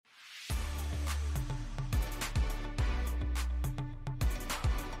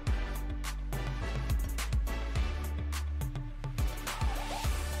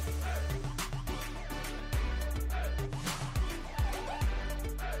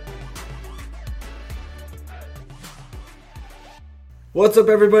What's up,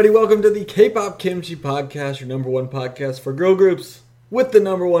 everybody? Welcome to the K-Pop Kimchi Podcast, your number one podcast for girl groups with the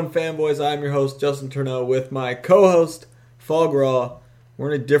number one fanboys. I'm your host, Justin Turneau, with my co-host, Fog Raw.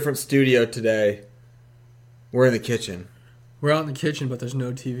 We're in a different studio today. We're in the kitchen. We're out in the kitchen, but there's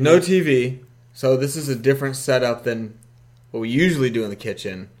no TV. No TV, so this is a different setup than what we usually do in the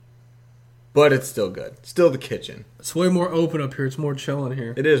kitchen, but it's still good. Still the kitchen. It's way more open up here. It's more chill in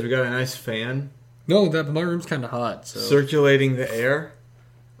here. It is. We got a nice fan. No, but my room's kind of hot. So. Circulating the air.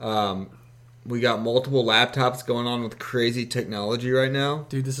 We got multiple laptops going on with crazy technology right now.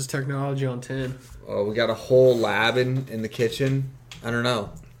 Dude, this is technology on 10. We got a whole lab in the kitchen. I don't know.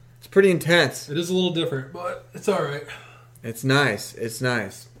 It's pretty intense. It is a little different, but it's all right. It's nice. It's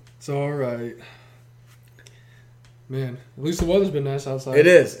nice. It's all right. Man, at least the weather's been nice outside. It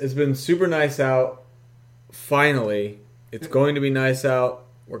is. It's been super nice out. Finally. It's going to be nice out.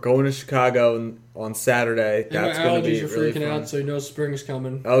 We're going to Chicago on Saturday. And That's my going to be allergies are really freaking fun. out, so you know spring's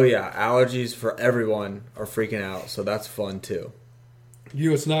coming. Oh, yeah. Allergies for everyone are freaking out, so that's fun, too. You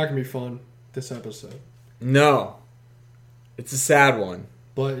know it's not going to be fun, this episode. No. It's a sad one.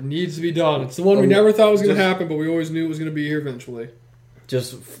 But it needs to be done. It's the one we never thought was going to happen, but we always knew it was going to be here eventually.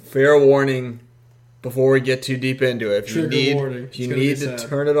 Just fair warning before we get too deep into it. If you need to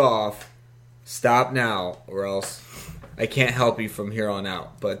turn it off, stop now, or else I can't help you from here on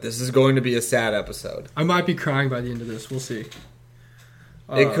out. But this is going to be a sad episode. I might be crying by the end of this. We'll see.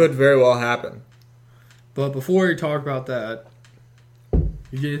 It could very well happen. But before we talk about that,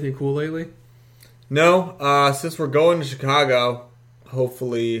 you get anything cool lately? No, since we're going to Chicago,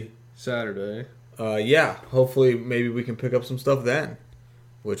 hopefully Saturday. Hopefully maybe we can pick up some stuff then,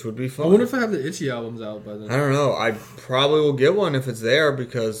 which would be fun. I wonder if I have the Itzy albums out by then. I don't know. I probably will get one if it's there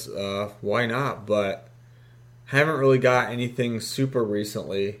because why not? But haven't really got anything super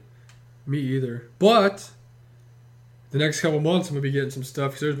recently. Me either. But the next couple months I'm going to be getting some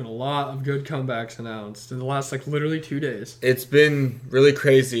stuff because there's been a lot of good comebacks announced in the last literally 2 days. It's been really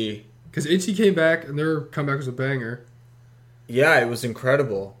crazy. Because Itzy came back and their comeback was a banger. Yeah, it was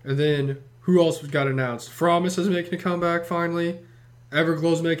incredible. And then who else got announced? Fromis is making a comeback finally.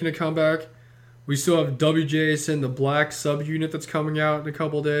 Everglow's making a comeback. We still have WJSN, the black subunit that's coming out in a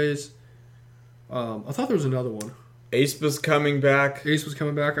couple days. I thought there was another one. aespa's coming back. Ace was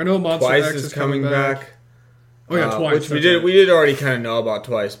coming back. I know Monster Twice X is coming back. Oh yeah, Twice. Which we did already kind of know about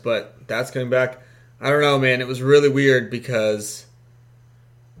Twice, but that's coming back. I don't know, man. It was really weird because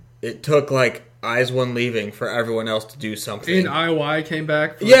it took IZ*ONE leaving for everyone else to do something. And IOI came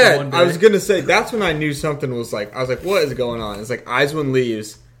back for one day. I was going to say, that's when I knew something was I was like, what is going on? It's IZ*ONE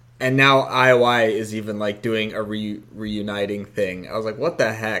leaves, and now IOI is even doing a reuniting thing. I was like, what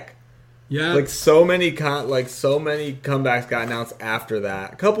the heck? Yeah. So many comebacks got announced after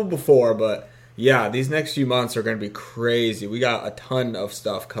that. A couple before, but yeah, these next few months are going to be crazy. We got a ton of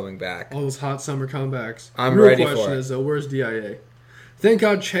stuff coming back. All those hot summer comebacks. I'm ready for it. The real question is, though, where's DIA? Thank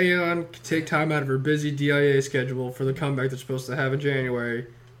God Cheon could take time out of her busy DIA schedule for the comeback they're supposed to have in January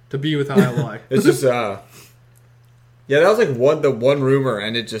to be with IOI. It's just, yeah, that was the one rumor,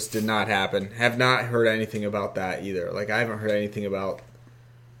 and it just did not happen. Have not heard anything about that either. I haven't heard anything about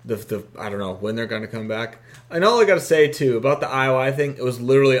the I don't know when they're going to come back. And all I got to say, too, about the IOI thing, it was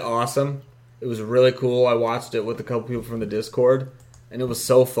literally awesome. It was really cool. I watched it with a couple people from the Discord, and it was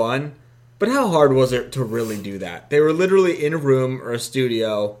so fun. But how hard was it to really do that? They were literally in a room or a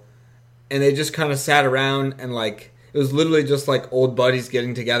studio, and they just kind of sat around and it was literally just old buddies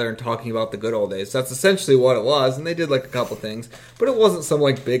getting together and talking about the good old days. That's essentially what it was, and they did a couple things. But it wasn't some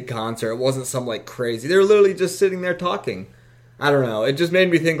big concert. It wasn't some crazy. They were literally just sitting there talking. I don't know. It just made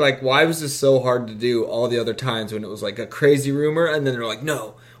me think why was this so hard to do all the other times when it was a crazy rumor, and then they're like,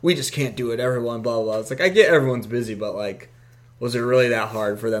 no, we just can't do it. Everyone, blah, blah, blah. It's I get everyone's busy, but was it really that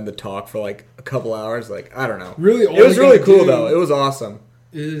hard for them to talk for a couple hours? I don't know. Really, it was really cool though. It was awesome.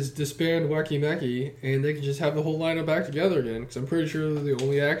 Is disband Wacky Mecky, and they can just have the whole lineup back together again. Because I'm pretty sure they're the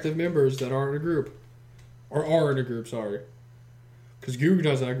only active members that aren't in a group, or are in a group. Sorry, because Goog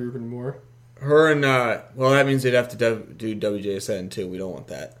doesn't have a group anymore. Her and that means they'd have to do WJSN too. We don't want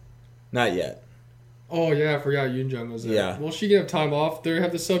that. Not yet. Oh yeah, I forgot Yoonjung was there. Yeah. Well, she can have time off. They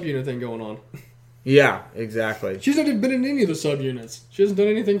have the subunit thing going on. Yeah, exactly. She's not even been in any of the subunits. She hasn't done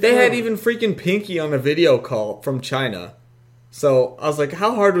anything. They had even freaking Pinky on a video call from China. So I was like,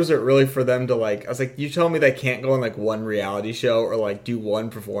 how hard was it really for them to I was like, you told me they can't go on one reality show or do one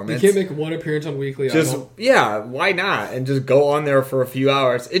performance. They can't make one appearance on Weekly. Yeah, why not? And just go on there for a few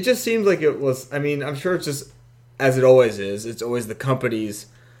hours. It just seems like it was. I mean, I'm sure it's just as it always is. It's always the company's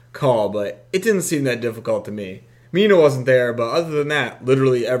call, but it didn't seem that difficult to me. Mina wasn't there, but other than that,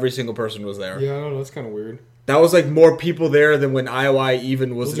 literally every single person was there. Yeah, I don't know. That's kind of weird. that was like more people there than when IOI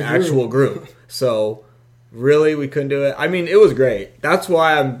even was an actual group. So really, we couldn't do it. I mean, it was great. That's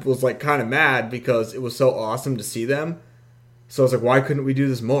why I was like kind of mad because it was so awesome to see them. So I was like, why couldn't we do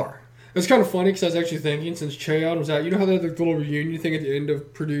this more? It's kind of funny because I was actually thinking since Cheon was out, you know how they had the little reunion thing at the end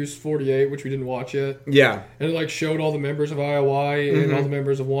of Produce 48, which we didn't watch yet? Yeah. And it like showed all the members of IOI and all the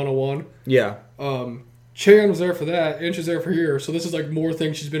members of 101. Yeah. Cheon was there for that, and she's there for here. So this is like more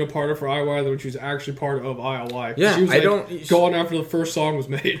things she's been a part of for IOI than when she was actually part of IOI. Yeah, she was gone after the first song was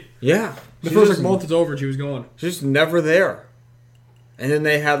made. Yeah. The first month is over and she was gone. She's just never there. And then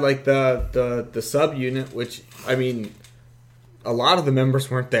they had like the subunit, which, I mean, a lot of the members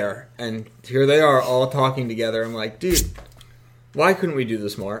weren't there. And here they are all talking together. I'm like, dude, why couldn't we do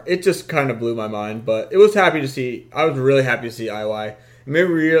this more? It just kind of blew my mind. But it was happy to see. I was really happy to see IOI.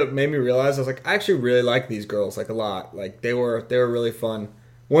 It made me realize, I was like, I actually really like these girls like a lot. Like they were really fun.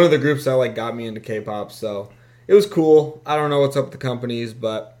 One of the groups that like got me into K-pop. So it was cool. I don't know what's up with the companies,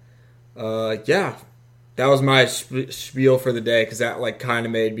 but yeah. That was my spiel for the day because that like kind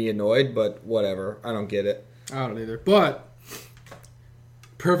of made me annoyed. But whatever. I don't get it. I don't either. But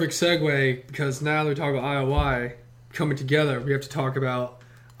perfect segue, because now that we talk about IOI coming together, we have to talk about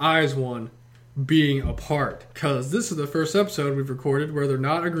IZ*ONE being apart. Because this is the first episode we've recorded where they're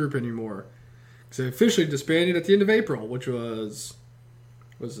not a group anymore. Because they officially disbanded at the end of April, which was...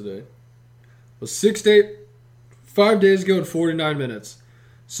 What's the day? It was 5 days ago and 49 minutes.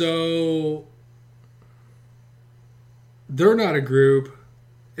 So... they're not a group.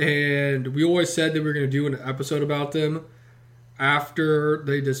 And we always said that we were going to do an episode about them after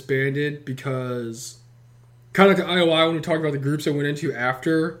they disbanded, because kind of like the IOI, when we talked about the groups they went into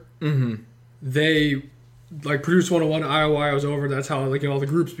after, they like Produce 101, IOI was over. That's how like all the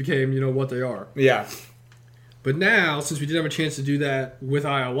groups became, what they are. Yeah. But now, since we didn't have a chance to do that with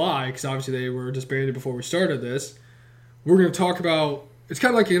IOI, because obviously they were disbanded before we started this, we're going to talk about. It's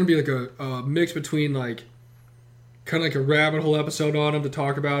kind of like going to be like a mix between like kind of like a rabbit hole episode on them to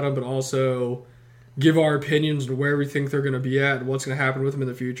talk about them, but also give our opinions on where we think they're going to be at and what's going to happen with them in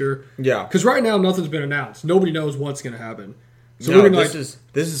the future. Yeah. Because right now, nothing's been announced. Nobody knows what's going to happen. So no, we're gonna, this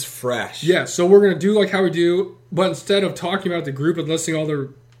is fresh. Yeah, so we're going to do like how we do, but instead of talking about the group and listing all their,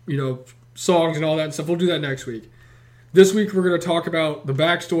 songs and all that stuff, we'll do that next week. This week, we're going to talk about the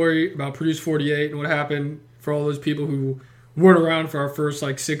backstory about Produce 48 and what happened for all those people who weren't around for our first,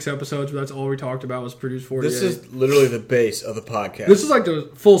 6 episodes, but that's all we talked about was Produce 48. This is literally the base of the podcast. This is like the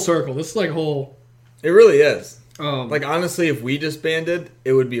full circle. This is like whole... It really is. Like honestly, if we disbanded,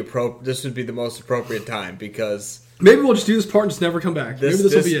 it would be this would be the most appropriate time because maybe we'll just do this part and just never come back. Maybe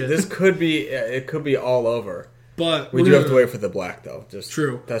this will be it. This could be all over. But we do have to wait for the black though. Just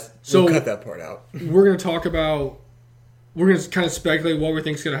true. We'll cut that part out. We're going to talk about. We're going to kind of speculate what we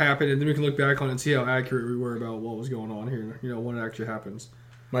think is going to happen, and then we can look back on it and see how accurate we were about what was going on here. When it actually happens.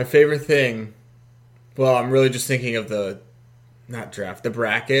 My favorite thing. Well, I'm really just thinking of the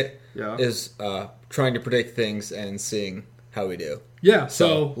bracket. Yeah. Is trying to predict things and seeing how we do. Yeah,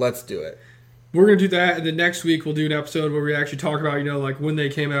 so let's do it. We're going to do that, and then next week we'll do an episode where we actually talk about, when they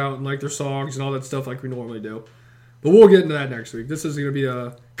came out and, their songs and all that stuff like we normally do. But we'll get into that next week. This is going to be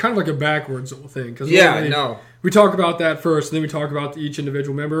a kind of like a backwards thing. Cause we talk about that first, and then we talk about each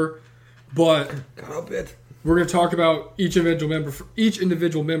individual member. But we're going to talk about each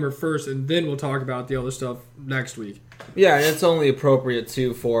individual member first, and then we'll talk about the other stuff next week. Yeah, and it's only appropriate,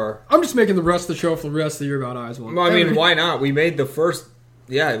 too, for... I'm just making the rest of the show for the rest of the year about IZ*ONE. Well, I mean, why not? We made the first,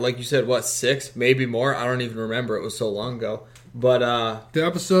 like you said, 6, maybe more? I don't even remember. It was so long ago. But the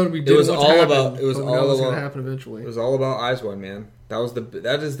episode we did was all about... It was all about... going to happen eventually. It was all about IZ*ONE, man.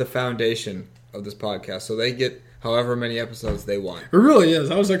 That is the foundation of this podcast. So they get however many episodes they want. It really is.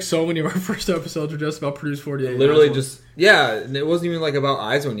 I was so many of our first episodes were just about Produce 48. Literally just... Yeah, it wasn't even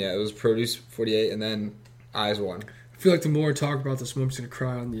about IZ*ONE yet. It was Produce 48 and then IZ*ONE. I feel like the more I talk about this, the more I'm just going to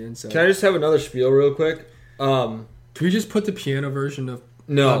cry on the inside. Can I just have another spiel real quick? Can we just put the piano version of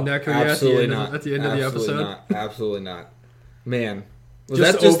Neko absolutely not. At the end of the episode? Absolutely not. Man. Was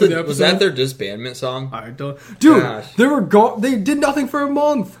Was that their disbandment song? I don't... Dude, gosh. They were gone. They did nothing for a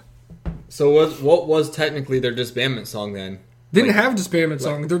month. So what was technically their disbandment song then? They didn't have a disbandment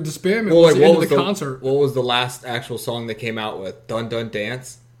song. Their disbandment was the end of the concert. What was the last actual song they came out with? Dun Dun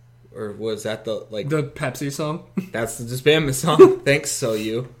Dance? Or was that the Pepsi song? That's the disbandment song. Thanks, So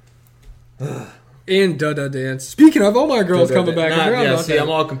You. And Da Da Dance. Speaking of, Oh My Girl's coming back. I'm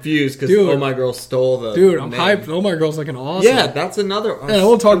all confused because Oh My Girl stole the I'm hyped. Oh My Girl's an awesome. Yeah, that's another... Yeah,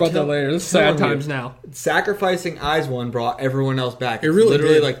 we'll talk about that later. This is sad times now. Sacrificing IZ*ONE brought everyone else back. It really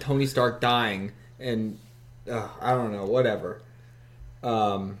literally did. Like Tony Stark dying and... I don't know, whatever.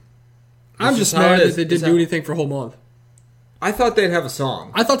 I I'm just mad that they didn't do anything for a whole month. I thought they'd have a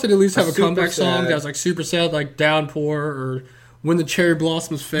song. I thought they'd at least have a comeback super song sad. that was like super sad, like Downpour or When the Cherry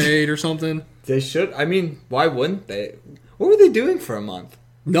Blossoms Fade or something. They should. I mean, why wouldn't they? What were they doing for a month?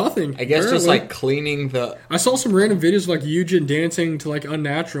 Nothing. I guess just apparently. like cleaning the. I saw some random videos of like Yujin dancing to like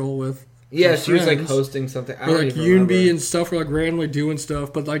Unnatural with. Yeah, her she was like friends. hosting something. I Or don't like even remember. Yoonbi and stuff were like randomly doing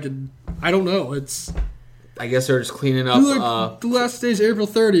stuff, but like I don't know. It's I guess they're just cleaning up. like the last day's April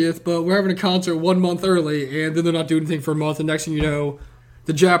 30th, but we're having a concert 1 month early, and then they're not doing anything for a month. And next thing you know,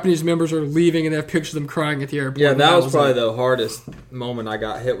 the Japanese members are leaving, and they have pictures of them crying at the airport. Yeah, and that was probably it. the hardest moment I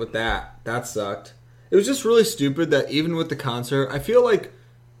got hit with that. That sucked. It was just really stupid that even with the concert, I feel like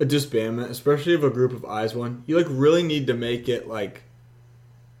a disbandment, especially of a group of IZ*ONE, you like really need to make it like,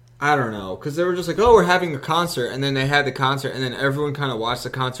 I don't know, because they were just like, oh, we're having a concert, and then they had the concert, and then everyone kind of watched the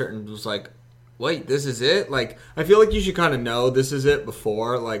concert and was like, wait, this is it? Like, I feel like you should kind of know this is it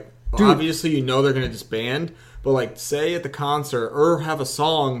before. Like, Dude. obviously you know they're going to disband, but like, say at the concert or have a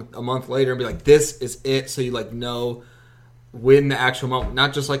song a month later and be like, this is it, so you like know when the actual moment,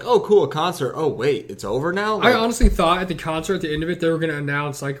 not just like, oh, cool, a concert. Oh, wait, it's over now. I Like, honestly thought at the concert, at the end of it, they were going to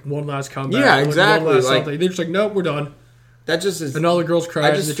announce like one last comeback. Yeah, or, like, exactly, One last like- something. They're just like, nope, we're done. that just is. And all the girls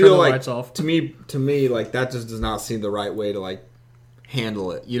cried. I just and they turned feel the like lights off. to me, like that just does not seem the right way to like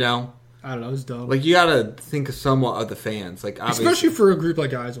handle it. You know, I don't know. It was dumb. like you got to think somewhat of the fans. Like obviously, Especially for a group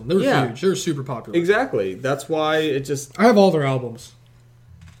like IZ*ONE. They were Yeah. huge. They were super popular. exactly. That's why it just I have all their albums.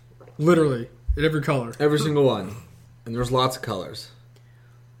 Literally. In every color. every single one, and there's lots of colors.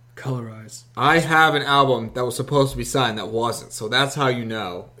 Colorized. I have an album that was supposed to be signed that wasn't, so that's how you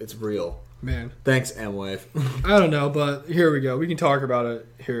know it's real. Man. Thanks, M-Wave. I don't know, but here we go. We can talk about it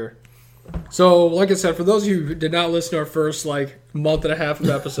here. So, like I said, for those of you who did not listen to our first, like, month and a half of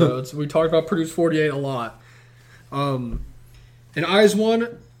episodes, we talked about Produce 48 a lot. And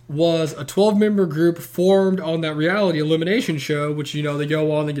IZ*ONE was a 12-member group formed on that reality elimination show, which, you know, they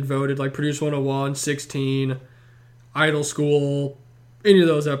go on, they get voted, like Produce 101, 16, Idol School, any of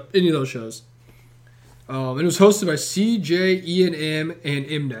those shows. And it was hosted by CJ, E&M, and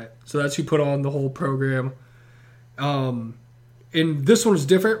Mnet. So that's who put on the whole program. And this one was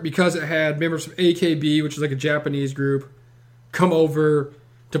different because it had members from AKB, which is like a Japanese group, come over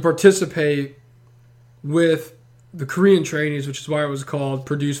to participate with the Korean trainees, which is why it was called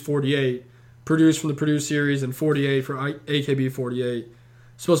Produce 48. Produced from the Produce series and 48 for AKB 48.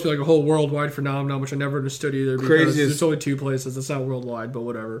 It's supposed to be like a whole worldwide phenomenon, which I never understood either because Crazy as- there's only 2 places. It's not worldwide, but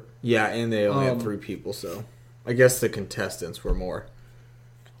whatever. Yeah, and they only had 3 people, so I guess the contestants were more.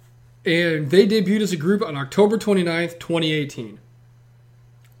 And they debuted as a group on October 29th, 2018,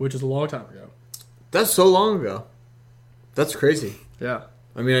 which is a long time ago. That's so long ago. That's crazy. Yeah.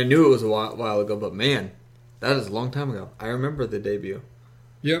 I mean, I knew it was a while ago, but man, that is a long time ago. I remember the debut.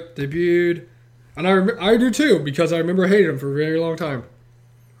 Yep, debuted. And I do too, because I remember hating them for a very long time.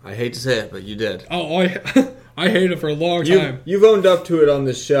 I hate to say it, but you did. Oh, I hated them for a long time. You've owned up to it on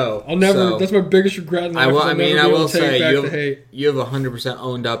this show. I'll never. so That's my biggest regret in life. I will. is I'll I mean, never I be able will to take say back you the hate. have 100%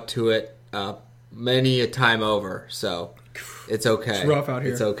 owned up to it many a time over. So it's okay. It's rough out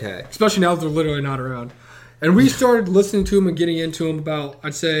here. It's okay. Especially now that they're literally not around. And we started listening to them and getting into them about,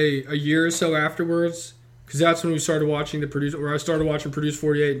 I'd say, a year or so afterwards. Because that's when we started watching I started watching Produce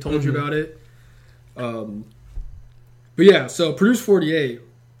 48 and told you about it. But yeah, so Produce 48.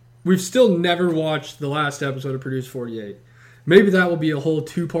 We've still never watched the last episode of Produce 48. Maybe that will be a whole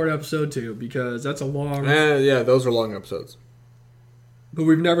 2-part episode too, because that's a long... Yeah, those are long episodes. But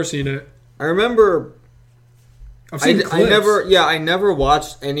we've never seen it. I remember I've seen clips. I never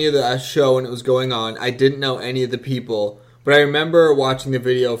watched any of the show when it was going on. I didn't know any of the people, but I remember watching the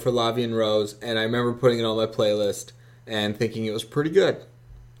video for Lavi and Rose, and I remember putting it on my playlist and thinking it was pretty good.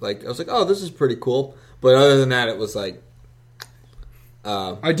 Like I was like, oh, this is pretty cool. But other than that, it was like,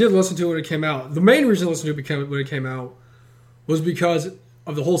 I did listen to it when it came out. The main reason I listened to it when it came out was because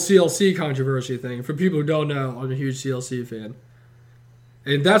of the whole CLC controversy thing. For people who don't know, I'm a huge CLC fan.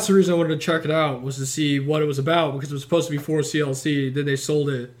 And that's the reason I wanted to check it out, was to see what it was about, because it was supposed to be for CLC. Then they sold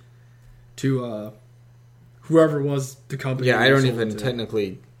it to whoever was the company. yeah, they I don't sold even it to.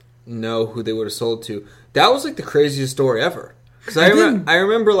 technically know who they would have sold to. That was like the craziest story ever. Because And I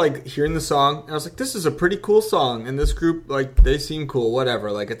remember like hearing the song, and I was like, this is a pretty cool song, and this group, like, they seem cool,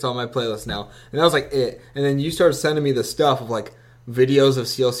 whatever, like, it's on my playlist now. And that was like it. And then you started sending me the stuff of like videos of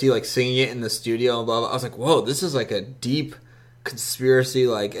CLC like singing it in the studio and blah blah. I was like, whoa, this is like a deep conspiracy,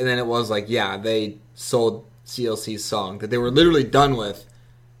 like. And then it was like, yeah, they sold CLC's song that they were literally done with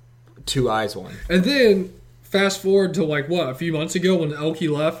to IZ*ONE. And then, fast forward to, like, what, a few months ago when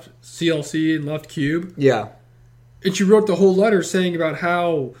Elkie left CLC and left Cube. Yeah. And she wrote the whole letter saying about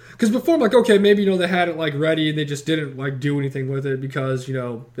how, because before I'm like, okay, maybe they had it like ready and they just didn't like do anything with it because they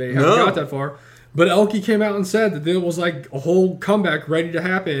haven't got that far. But Elkie came out and said that there was like a whole comeback ready to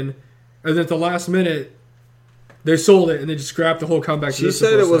happen, and then at the last minute they sold it and they just scrapped the whole comeback. She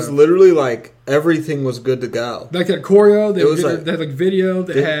said it was literally like everything was good to go. Like that choreo, they had like video.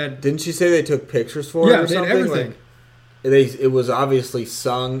 They had. Didn't she say they took pictures for it or something? Had everything. Like, it was obviously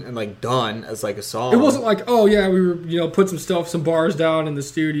sung and like done as like a song. It wasn't like, oh yeah, we were put some bars down in the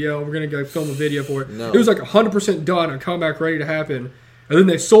studio. We're gonna go film a video for it. No. It was like 100% done, a comeback ready to happen, and then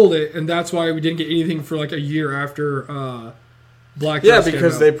they sold it, and that's why we didn't get anything for like a year after Black Dress came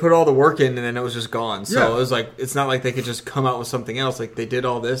because out. they put all the work in and then it was just gone. So Yeah. it was like it's not like they could just come out with something else. Like they did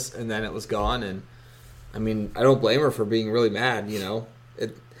all this and then it was gone. And I mean, I don't blame her for being really mad.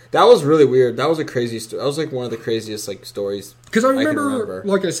 That was really weird. That was a crazy story. That was like one of the craziest like stories. Because I remember,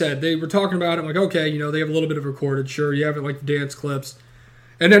 like I said, they were talking about it. I'm like, okay, they have a little bit of recorded. Sure, you have it like dance clips.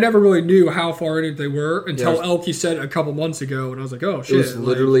 And I never really knew how far in it they were until Elkie said it a couple months ago. And I was like, oh, shit. It was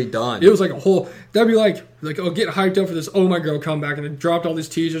literally done. It was like a whole... That'd be like, oh, get hyped up for this Oh My Girl comeback. And they dropped all these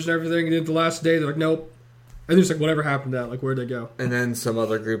teasers and everything. And then the last day, they're like, nope. And there's like, whatever happened to that? Like, where'd they go? And then some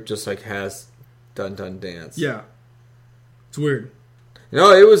other group just like has Dun Dun Dance. Yeah. It's weird.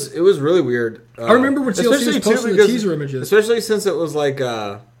 It was really weird. I remember when CLC was posting the teaser images. Especially since it was like,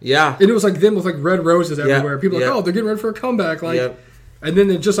 And it was like them with like red roses everywhere. People like, oh, they're getting ready for a comeback. Like... Yep. And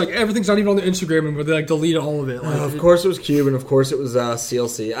then it's just like everything's not even on the Instagram anymore. They like deleted all of it. Like, of course it was Cube, and of course it was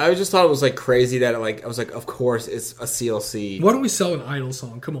CLC. I just thought it was like crazy that I was like, of course it's a CLC. Why don't we sell an Idol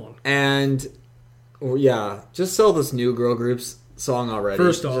song? Come on. And just sell this new girl group's song already.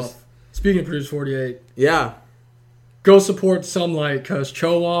 First off, speaking of Produce 48, go support Sunlight because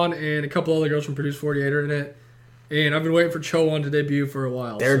Chowan and a couple other girls from Produce 48 are in it. And I've been waiting for Chowan to debut for a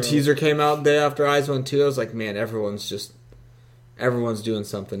while. Their teaser came out the day after Eyes One 2. I was like, man, everyone's doing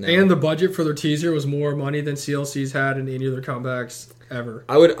something now. And the budget for their teaser was more money than CLC's had in any of their comebacks ever.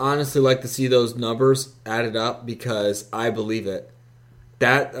 I would honestly like to see those numbers added up because I believe it.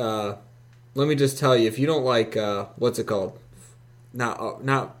 That let me just tell you, if you don't like what's it called?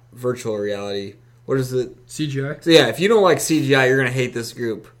 Not virtual reality. What is it? CGI. So if you don't like CGI, you're gonna hate this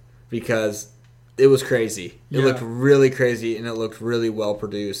group because it was crazy. It looked really crazy and it looked really well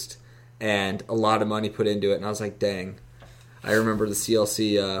produced and a lot of money put into it. And I was like, dang. I remember the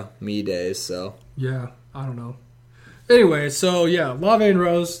CLC me days, so. Yeah, I don't know. Anyway, so Lave and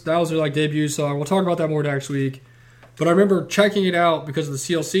Rose, that was their like debut song. We'll talk about that more next week. But I remember checking it out because of the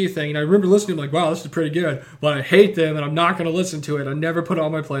CLC thing, and I remember listening to them like, wow, this is pretty good. But I hate them, and I'm not going to listen to it. I never put it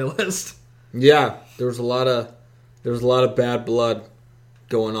on my playlist. Yeah, there was a lot of bad blood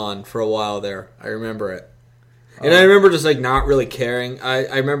going on for a while there. I remember it. And I remember just like not really caring.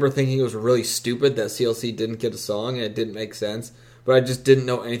 I remember thinking it was really stupid that CLC didn't get a song and it didn't make sense. But I just didn't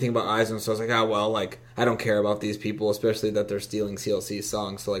know anything about Eisen, so I was like, oh well, like I don't care about these people, especially that they're stealing CLC's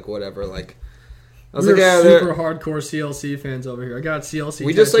songs. So like whatever, like I was We're like, super hardcore CLC fans over here. I got CLC.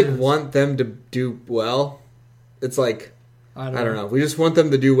 We just like want them to do well. It's like I don't know. We just want them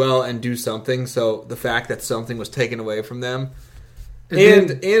to do well and do something. So the fact that something was taken away from them,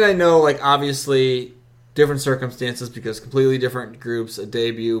 and I know like obviously. Different circumstances because completely different groups, a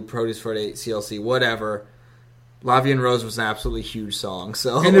debut, Produce 48, CLC, whatever. Lavie and Rose was an absolutely huge song.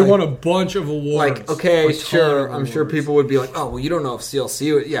 So they won a bunch of awards. Like, okay, sure, I'm sure people would be like, oh, well, you don't know if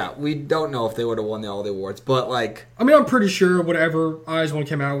CLC would... Yeah, we don't know if they would have won all the awards, but like... I mean, I'm pretty sure whatever Eyes One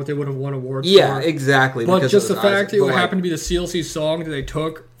came out with, they would have won awards for. Exactly. But just the fact it happened to be the CLC song that they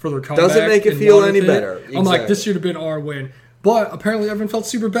took for their comeback... Doesn't make it feel any better. Exactly. I'm like, this should have been our win. But apparently everyone felt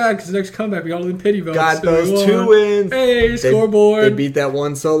super bad because the next comeback, we got all them pity votes. Got those 2 wins. Hey, scoreboard. They beat that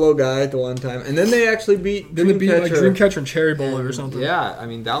one solo guy at the one time. And then they actually beat Dreamcatcher and Cherry Bowler or something. Yeah, I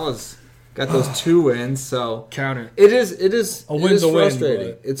mean, that was... Got those 2 wins, so... Count it. It is a win's a frustrating.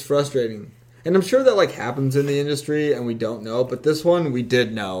 Win, it's frustrating. And I'm sure that like happens in the industry and we don't know, but this one we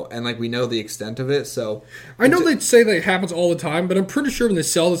did know and like we know the extent of it, so I know they say that it happens all the time, but I'm pretty sure when they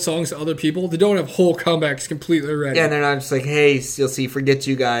sell the songs to other people, they don't have whole comebacks completely ready. Yeah, and they're not just like, hey, CLC, forget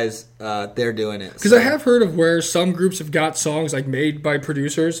you guys, they're doing it. Because I have heard of where some groups have got songs like made by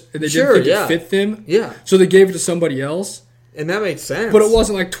producers and they didn't think it fit them. Yeah. So they gave it to somebody else. And that makes sense. But it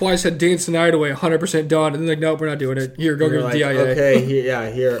wasn't like Twice had Dance the Night Away 100% done, and then like, nope, we're not doing it. Here, go get the DIA. Okay,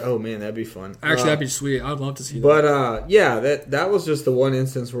 here. Oh man, that'd be fun. Actually, that'd be sweet. I'd love to see that. But that was just the one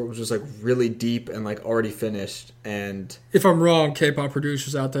instance where it was just like really deep and like already finished. And if I'm wrong, K-pop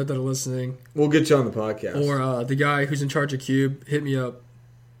producers out there that are listening, we'll get you on the podcast. Or the guy who's in charge of Cube, hit me up.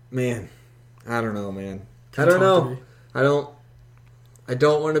 Man, I don't know, man. I don't know. I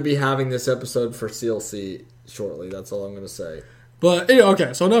don't want to be having this episode for CLC. shortly. That's all I'm going to say. But anyway,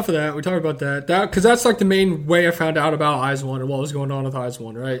 okay, so enough of that. We talked about that. Because that's like the main way I found out about Eyes One and what was going on with Eyes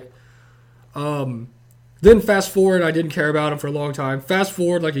One, right? Then fast forward, I didn't care about him for a long time. Fast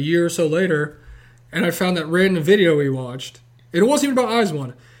forward like a year or so later, and I found that random video we watched. And it wasn't even about Eyes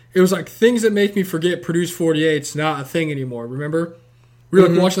One. It was like things that make me forget Produce 48's not a thing anymore. Remember? We were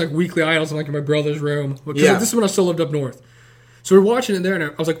like watching like Weekly Idols in like in my brother's room. Because this is when I still lived up north. So we were watching it there, and I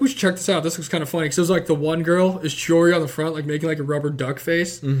was like, we should check this out. This looks kind of funny. Because it was like the one girl is Chiori on the front, like making like a rubber duck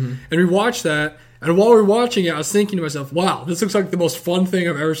face. Mm-hmm. And we watched that. And while we were watching it, I was thinking to myself, wow, this looks like the most fun thing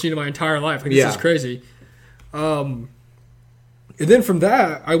I've ever seen in my entire life. Like, this is crazy. And then from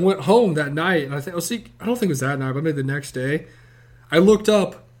that, I went home that night, and I don't think it was that night, but maybe the next day. I looked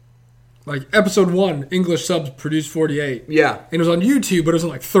up, like, episode 1, English subs Produce 48. Yeah. And it was on YouTube, but it was in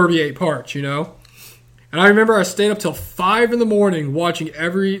like 38 parts, you know? And I remember I stayed up till 5 in the morning watching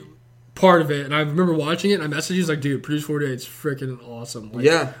every part of it, and I remember watching it, and I messaged you, like, dude, Produce 48 is freaking awesome.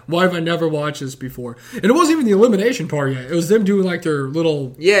 Like, why have I never watched this before? And it wasn't even the elimination part yet. It was them doing, like, their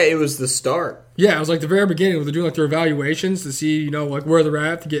little... Yeah, it was the start. Yeah, it was like the very beginning where they're doing, like, their evaluations to see, you know, like, where they're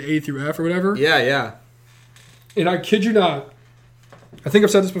at to get A through F or whatever. Yeah. And I kid you not, I think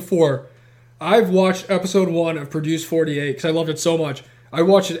I've said this before, I've watched episode 1 of Produce 48 because I loved it so much. I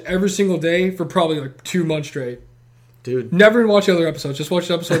watched it every single day for probably, like, 2 months straight. Dude. Never even watched the other episodes. Just watched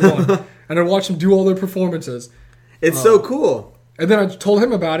episode 1. And I watched them do all their performances. It's so cool. And then I told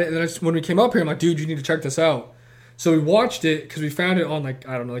him about it. And then when we came up here, I'm like, dude, you need to check this out. So we watched it because we found it on, like,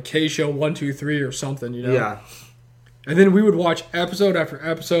 I don't know, like K-Show 1, 2, 3 or something, you know? Yeah. And then we would watch episode after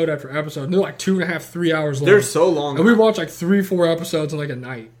episode after episode. And they're like 2.5, 3 hours long. They're so long. And we watched like 3, 4 episodes in like a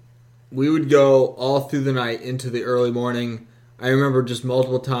night. We would go all through the night into the early morning. I remember just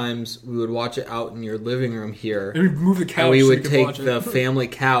multiple times we would watch it out in your living room here. And we'd move the couch. And we would take the family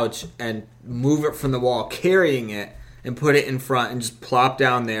couch and move it from the wall, carrying it, and put it in front and just plop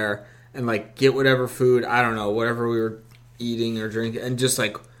down there and like get whatever food, I don't know, whatever we were eating or drinking, and just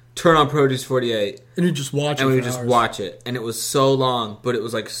like turn on Produce 48. And you just watch it. And we would just watch it. And it was so long, but it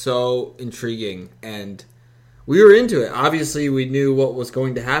was like so intriguing, and we were into it. Obviously, we knew what was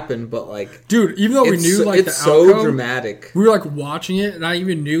going to happen, but like, dude, even though we knew like it's the so outcome, dramatic. We were like watching it, and I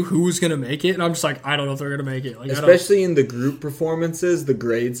even knew who was gonna make it, and I'm just like, I don't know if they're gonna make it. Like, especially in the group performances, the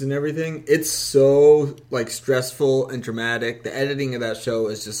grades and everything, it's so like stressful and dramatic. The editing of that show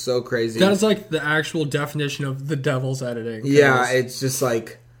is just so crazy. That is like the actual definition of the devil's editing. Yeah, it's just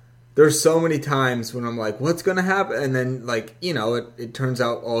like there's so many times when I'm like, what's gonna happen, and then like, you know, it turns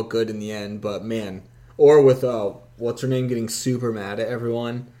out all good in the end. But man. Or with, what's her name, getting super mad at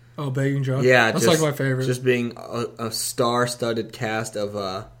everyone. Oh, Begging Judge? Yeah. That's like my favorite. Just being a star-studded cast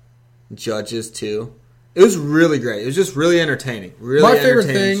of judges, too. It was really great. It was just really entertaining. Really my favorite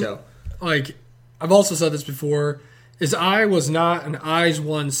entertaining thing, show. Like, I've also said this before, is I was not an Eyes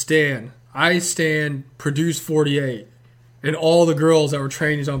One stan. I stan Produce 48 and all the girls that were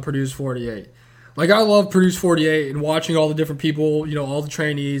trainees on Produce 48. Like, I love Produce 48 and watching all the different people, you know, all the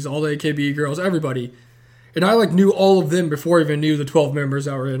trainees, all the AKB girls, everybody. And I, like, knew all of them before I even knew the 12 members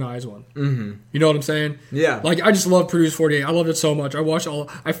that were in Eyes One. Mm-hmm. You know what I'm saying? Yeah. Like, I just love Produce 48. I loved it so much. I watched all...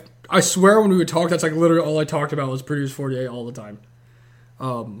 I swear when we would talk, that's, like, literally all I talked about was Produce 48 all the time.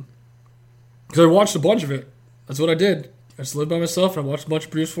 Because I watched a bunch of it. That's what I did. I just lived by myself, and I watched a bunch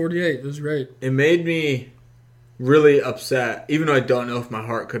of Produce 48. It was great. It made me really upset, even though I don't know if my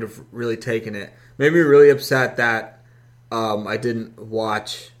heart could have really taken it. Made me really upset that I didn't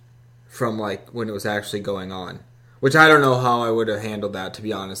watch from like when it was actually going on, which I don't know how I would have handled that, to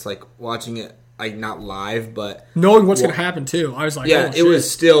be honest. Like watching it, like not live, but knowing what's going to happen too. I was like, yeah, oh, it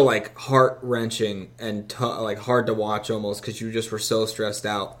was still like heart wrenching and like hard to watch almost because you just were so stressed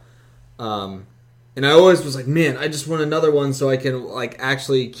out. And I always was like, man, I just want another one so I can like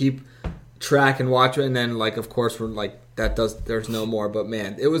actually keep track and watch it. And then like, of course, we're like there's no more. But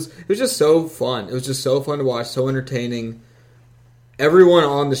man, it was just so fun. It was just so fun to watch, so entertaining. Everyone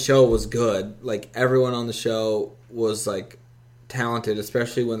on the show was good. Like, everyone on the show was, like, talented,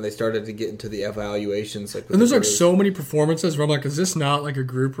 especially when they started to get into the evaluations. Like, and there's, like, so many performances where I'm like, is this not, like, a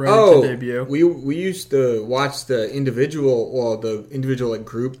group ready to debut? We used to watch the individual, like,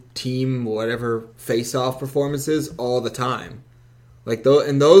 group, team, whatever, face-off performances all the time. Like,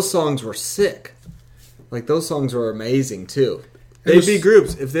 and those songs were sick. Like, those songs were amazing, too. They'd be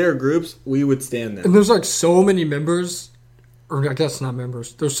groups. If they were groups, we would stand them. And there's, like, so many members... Or I guess not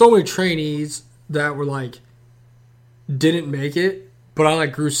members. There's so many trainees that were like didn't make it but I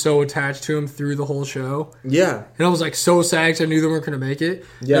like grew so attached to him through the whole show. Yeah. And I was like so sad because I knew they weren't going to make it.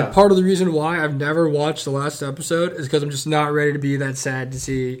 Yeah. And part of the reason why I've never watched the last episode is because I'm just not ready to be that sad to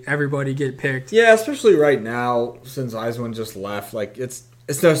see everybody get picked. Yeah, especially right now since Eisman just left. Like it's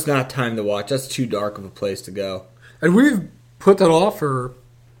just not time to watch. That's too dark of a place to go. And we've put that off for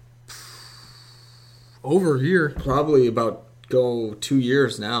over a year. Probably about 2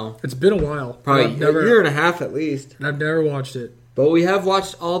 years now. It's been a while. Probably a year and a half at least. And I've never watched it. But we have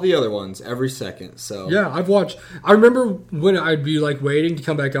watched all the other ones every second. So yeah, I've watched. I remember when I'd be like waiting to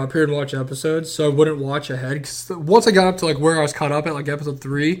come back up here and watch episodes, so I wouldn't watch ahead. Cause once I got up to like where I was caught up at, like episode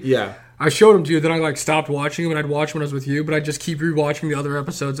 3, yeah, I showed them to you. Then I like stopped watching them, and I'd watch when I was with you. But I just keep rewatching the other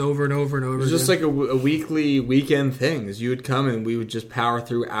episodes over and over and over. It was just like a weekly weekend thing. Is you would come and we would just power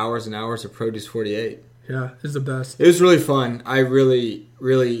through hours and hours of Produce 48. Yeah, it's the best. It was really fun. I really,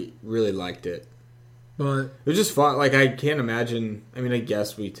 really, really liked it. But it was just fun. Like I can't imagine. I mean, I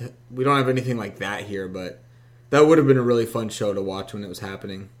guess we don't have anything like that here, but that would have been a really fun show to watch when it was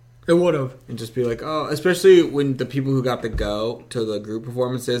happening. It would have, and just be like, oh, especially when the people who got to go to the group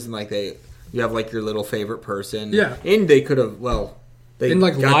performances and like you have like your little favorite person. Yeah, and they could have they in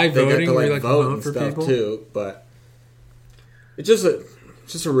like live voting, got to, where like, you vote and for stuff people too. But it's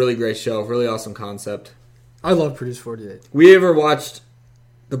just a really great show, really awesome concept. I love Produce 48. We ever watched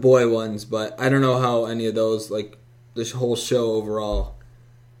the boy ones, but I don't know how any of those, like this whole show overall,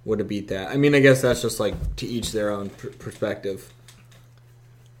 would have beat that. I mean, I guess that's just like to each their own perspective.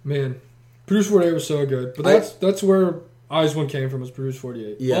 Man, Produce 48 was so good, but that's where Eyes One came from, was Produce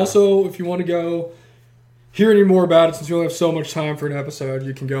 48. Yeah. Also, if you want to go hear any more about it, since we only have so much time for an episode,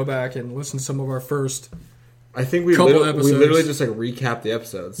 you can go back and listen to some of our first. I think we literally just like recap the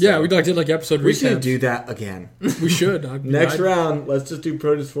episodes. So. Yeah, we did like episode recaps. We should do that again. We should. Next round, let's just do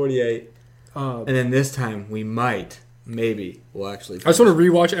Produce 48. And then this time, we'll actually finish. I just want to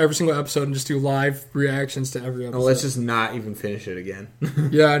rewatch every single episode and just do live reactions to every episode. Oh, let's just not even finish it again.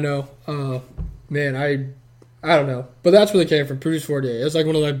 Yeah, I know. Man, I don't know. But that's where they came from, Produce 48. It's like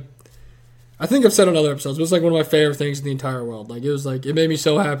one of my... I think I've said on other episodes, but it's like one of my favorite things in the entire world. Like, it was like... It made me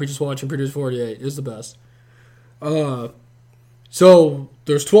so happy just watching Produce 48. It was the best. So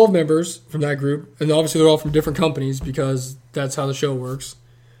there's 12 members from that group, and obviously they're all from different companies because that's how the show works.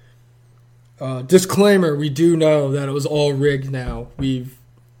 Disclaimer, we do know that it was all rigged now. We've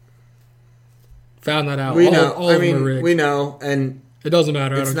found that out. We know. All of them are rigged. We know, and it doesn't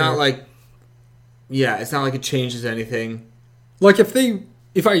matter. It's not like it changes anything. Like if I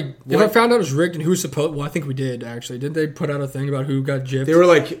found out it was rigged and who's supposed... Well, I think we did, actually. Didn't they put out a thing about who got gypped? They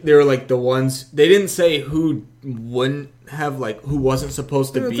were like the ones... They didn't say who wouldn't have, like, who wasn't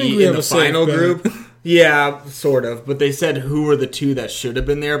supposed to be in the final group. Yeah, sort of. But they said who were the two that should have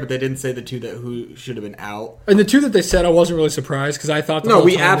been there, but they didn't say the two who should have been out. And the two that they said, I wasn't really surprised, because I thought... No,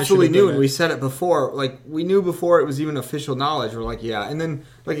 we absolutely knew, and we said it before. Like, we knew before it was even official knowledge. We're like, yeah. And then,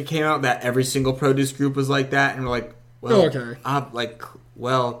 like, it came out that every single produce group was like that, and we're like, well... okay.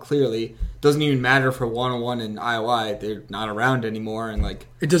 Well, clearly, doesn't even matter for 101 and IOI. They're not around anymore, and like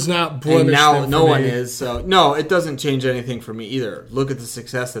it does not blemish. And now them no for one me. is. So no, it doesn't change anything for me either. Look at the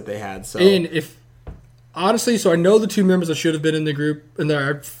success that they had. So and if honestly, so I know the two members that should have been in the group, and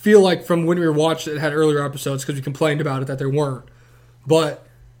I feel like from when we were watching it had earlier episodes because we complained about it that there weren't, but.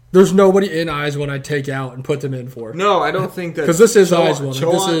 There's nobody in Eyes One I'd take out and put them in for. No, I don't think that because this is Eyes One.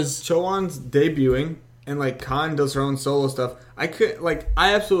 Chowan's debuting. And, like, Khan does her own solo stuff. I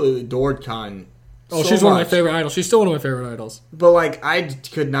absolutely adored Khan. Oh, she's one of my favorite idols. She's still one of my favorite idols. But, like, I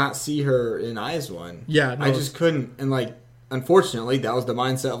could not see her in Eyes One. Yeah, no, I just couldn't. And, like, unfortunately, that was the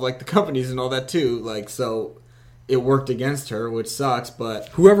mindset of, like, the companies and all that, too. Like, so it worked against her, which sucks, but...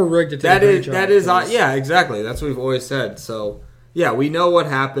 Whoever rigged it that is, yeah, exactly. That's what we've always said. So, yeah, we know what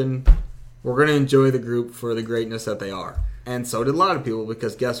happened. We're going to enjoy the group for the greatness that they are. And so did a lot of people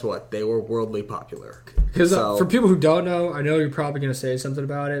because guess what? They were worldly popular. Because for people who don't know, I know you're probably going to say something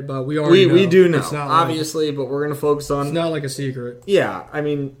about it, but we already know. We do know, it's not obviously, but we're going to focus on... It's not like a secret. Yeah, I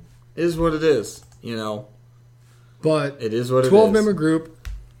mean, it is what it is, you know. But it is what it is. 12-member group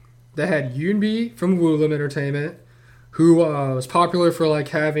that had Yoonbi from Woolim Entertainment, who was popular for like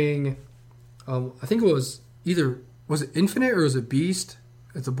having, I think it was either... Was it Infinite or was it Beast?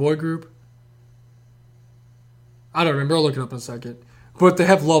 It's a boy group. I don't remember. I'll look it up in a second. But they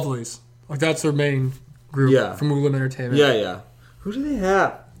have Lovelies. Like, that's their main group from Woolim Entertainment. Yeah. Who do they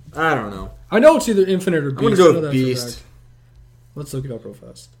have? I don't know. I know it's either Infinite or Beast. I'm going to go with Beast. Let's look it up real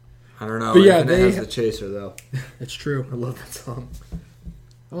fast. I don't know. But yeah, Infinite has the Chaser, though. It's true. I love that song.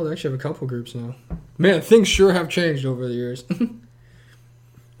 Oh, they actually have a couple groups now. Man, things sure have changed over the years.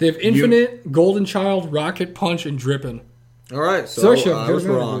 They have Infinite, Golden Child, Rocket Punch, and Drippin'. All right, so So actually, I was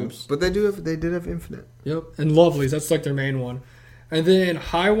very wrong, groups. but they did have Infinite. Yep, and Lovelies. That's like their main one. And then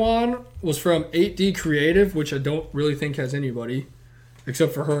Haiwan was from 8D Creative, which I don't really think has anybody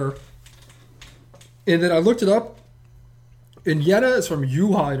except for her. And then I looked it up, and Yetta is from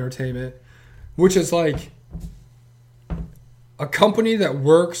Yuha Entertainment, which is like a company that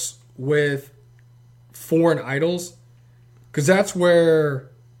works with foreign idols, because that's where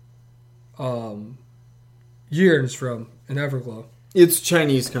Yearn's from in Everglow. It's a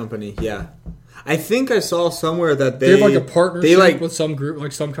Chinese company, yeah. I think I saw somewhere that They have like a partnership with some group,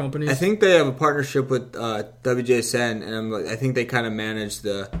 like some companies. I think they have a partnership with WJSN, and I think they kind of manage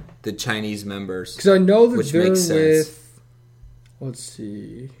the Chinese members. Because I know that which they're makes sense. with. Let's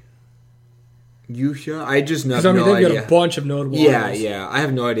see. Yuhia? I just have Because I mean, no they've idea. got a bunch of notable Yeah, idols. yeah. I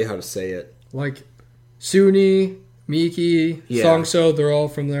have no idea how to say it. Like Suni, Miki, Yeah. Songso, they're all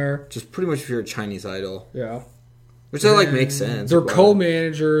from there. Just pretty much if you're a Chinese idol. Yeah. Which I like makes sense. They're but-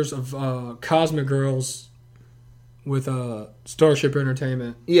 co-managers of Cosmic Girls with Starship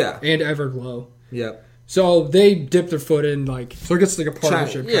Entertainment Yeah. and Everglow. Yep. So they dip their foot in, like, so it gets like a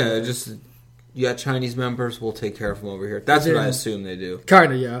partnership. Yeah, just you got Chinese members, we'll take care of them over here. That's what I assume they do.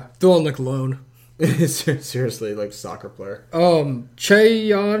 Kind of, yeah. They're on like loan. Seriously, like soccer player. Che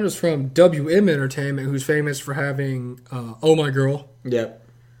Yan is from WM Entertainment, who's famous for having Oh My Girl. Yep.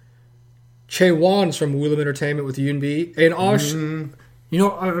 Che Wan is from Willem Entertainment with Yunbi. And Osh, you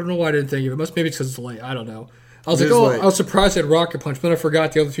know, I don't know why I didn't think of it. Maybe it's because it's late. I don't know. I was like, late. I was surprised at Rocket Punch, but then I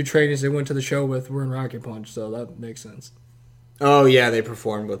forgot the other two trainees they went to the show with were in Rocket Punch, so that makes sense. Oh yeah, they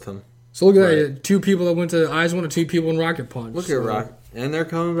performed with them. So look at Right. that. Two people that went to Eyes One and two people in Rocket Punch. Look so. at Rock, and they're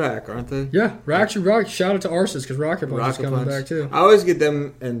coming back, aren't they? Yeah, actually, shout out to Arsis because Rocket Punch is coming back too. I always get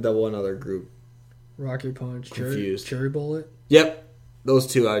them and the one other group Rocket Punch, confused. Cherry Bullet. Yep, those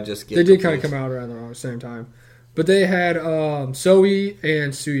two I just get. They did kind of confused. come out around the same time. But they had Zoe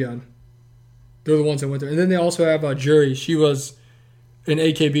and Suyun. They're the ones that went there. And then they also have Jury. She was in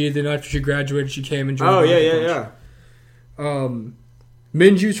AKB. Then after she graduated, she came and joined Oh Rocket yeah. Punch.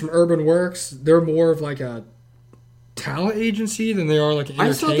 Minju's from Urban Works. They're more of like a talent agency than they are like an I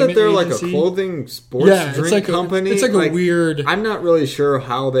entertainment thought that they're agency. like a clothing sports Yeah, drink it's like company. It's like a weird. I'm not really sure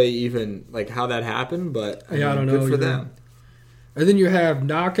how they even how that happened, but Yeah, I don't know Good for either. them. And then you have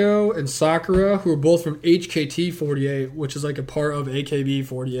Nako and Sakura, who are both from HKT48, which is like a part of AKB48.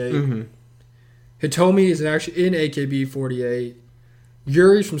 Mm-hmm. Hitomi is actually in AKB48.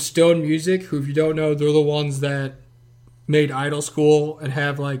 Yuri's from Stone Music, who, if you don't know, they're the ones that made Idol School and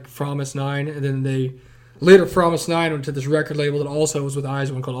have like Promise 9. And then they later Promise 9 went to this record label that also was with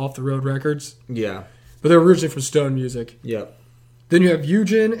Eyes1 called Off the Road Records. Yeah. But they're originally from Stone Music. Yep. Then you have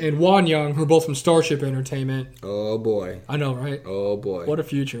Yujin and Wanyang, who are both from Starship Entertainment. Oh boy. I know, right? Oh boy. What a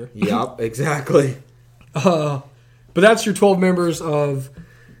future. Yep. Exactly. But that's your 12 members of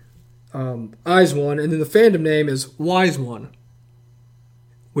Eyes One, and then the fandom name is Wise One,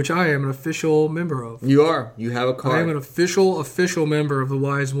 which I am an official member of. You are. You have a card. I am an official member of the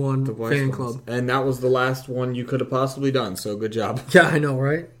Wise One The Wise fan Ones. club. And that was the last one you could have possibly done. So good job. Yeah, I know,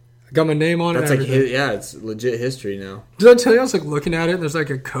 right? I got my name on That's it. like Everything. it's legit history now. Did I tell you I was like looking at it and there's like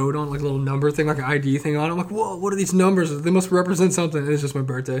a code on, like a little number thing, like an ID thing on it. I'm like, whoa, what are these numbers? They must represent something. And it's just my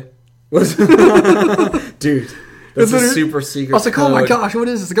birthday. Dude, that's a literally- super secret. I was like, oh my code. gosh, what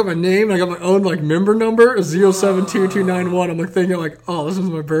is this? I got my name and I got my own like member number, 072291. I'm like thinking like, oh, this is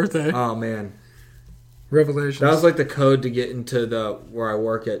my birthday. Oh man, Revelations. that was like the code to get into the where I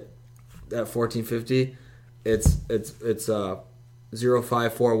work at 1450. It's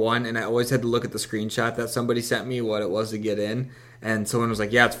 0541, and I always had to look at the screenshot that somebody sent me what it was to get in. And someone was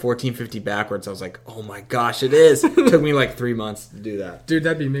like, "Yeah, it's 1450 backwards." I was like, "Oh my gosh, it is!" It took me like 3 months to do that. Dude,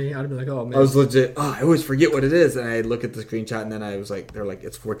 that'd be me. I'd be like, oh man. I was legit. Oh, I always forget what it is, and I look at the screenshot, and then I was like, "They're like,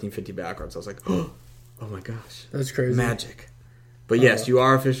 it's 1450 backwards." I was like, "Oh my gosh, That's crazy. magic!" But yes, you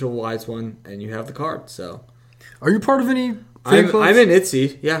are official Wise One, and you have the card. So Are you part of any fan clubs? I'm in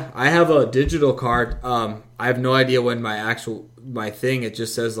ITZY. Yeah, I have a digital card. I have no idea when my thing. It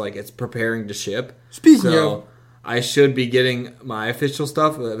just says like it's preparing to ship. Speaking of, I should be getting my official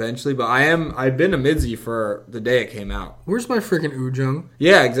stuff eventually, but I've been a Midzi for the day it came out. where's my freaking Ujung?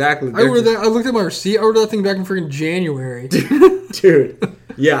 Yeah, exactly. I ordered that. I looked at my receipt. I ordered that thing back in freaking January. Dude.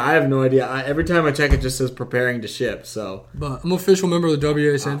 Yeah, I have no idea. Every time I check, it just says preparing to ship. So But I'm an official member of the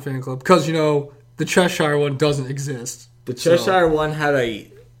WASN fan club because, you know, the Cheshire one doesn't exist. the Cheshire one had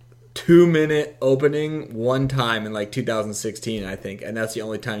a 2-minute opening one time in like 2016, I think, and that's the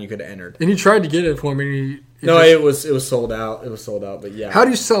only time you could have entered. And he tried to get it for me. It was sold out. It was sold out, but yeah. How do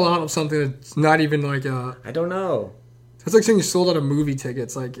you sell out of something that's not even like a... I don't know. That's like saying you sold out of movie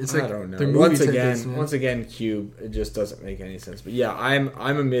tickets. Like it's like I don't know. they're movie Once again, Cube. It just doesn't make any sense. But yeah, I'm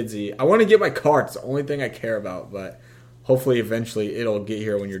a Midzy. I want to get my card. It's the only thing I care about. But hopefully, eventually, it'll get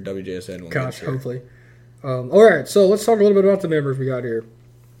here when your WJSN will. Gosh, hopefully. All right, so let's talk a little bit about the members we got here.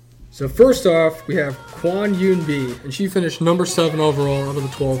 So first off, we have Kwon Yoon Bi, and she finished number 7 overall out of the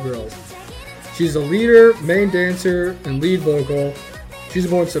 12 girls. She's a leader, main dancer, and lead vocal. She was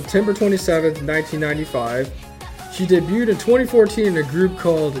born September 27th, 1995. She debuted in 2014 in a group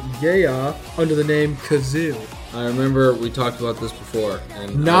called Yeya under the name Kazoo. I remember we talked about this before.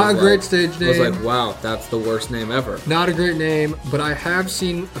 And Not a great stage name. I was like, wow, that's the worst name ever. Not a great name, but I have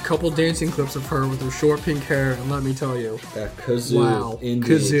seen a couple dancing clips of her with her short pink hair, and let me tell you, Kazoo. wow, Indeed.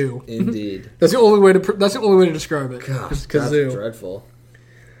 Kazoo. Indeed. That's the only way to describe it. Gosh, It's that's Kazoo. dreadful.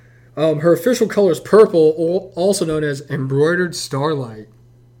 Her official color is purple, also known as embroidered starlight.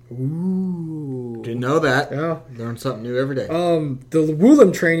 Ooh. Didn't know that. Yeah. Learn something new every day. The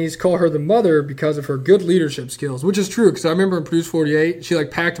Woolam trainees call her the mother because of her good leadership skills, which is true, because I remember in Produce 48, she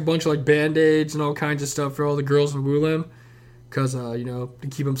like packed a bunch of like Band-Aids and all kinds of stuff for all the girls in Woolam, because, to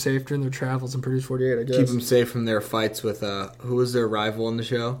keep them safe during their travels in Produce 48, I guess. Keep them safe from their fights with, who was their rival in the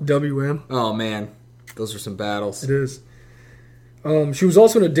show? WM. Oh, man. Those are some battles. It is. She was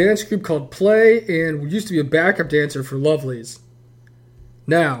also in a dance group called Play and used to be a backup dancer for Lovelies.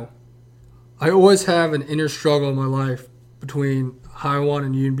 Now, I always have an inner struggle in my life between Haiwan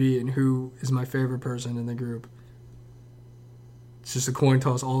and Yoonbi and who is my favorite person in the group. It's just a coin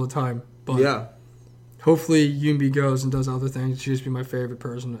toss all the time. But yeah. Hopefully Yoonbi goes and does other things. She'll just be my favorite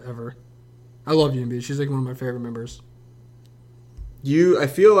person ever. I love Yoonbi. She's like one of my favorite members. I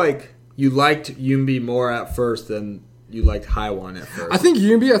feel like you liked Yoonbi more at first than you liked Haiwan at first. I think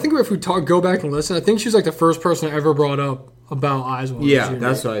Yoonbi, if we go back and listen, I think she's like the first person I ever brought up about Aizwan. Yeah,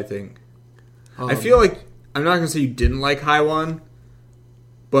 that's what I think. I feel like, I'm not going to say you didn't like Haiwan,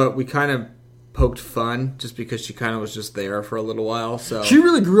 but we kind of poked fun just because she kind of was just there for a little while. So she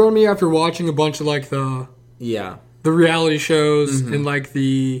really grew on me after watching a bunch of like the reality shows and like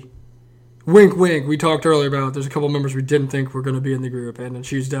the wink wink we talked earlier about. There's a couple members we didn't think were going to be in the group, and then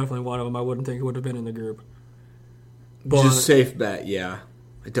she's definitely one of them. I wouldn't think would have been in the group. But, just safe bet, yeah.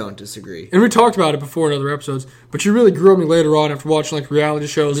 I don't disagree. And we talked about it before in other episodes, but she really grew on me later on after watching like reality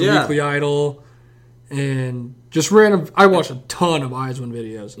shows and Weekly Idol and just random. I watched a ton of Aizwan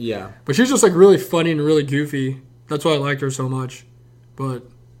videos. Yeah. But she's just like really funny and really goofy. That's why I liked her so much. But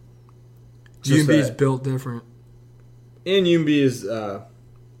Yoonbi's built different. And Yoonbi is,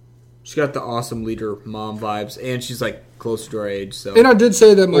 she's got the awesome leader mom vibes, and she's like close to our age. So and I did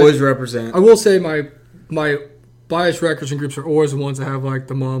say that always represent. I will say my bias records and groups are always the ones that have like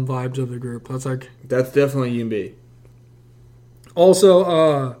the mom vibes of the group. That's definitely Yoonbi.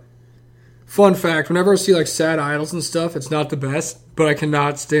 Also, fun fact: whenever I see like sad idols and stuff, it's not the best, but I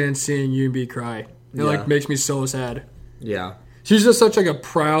cannot stand seeing Yoonbi cry. It like makes me so sad. Yeah, she's just such like a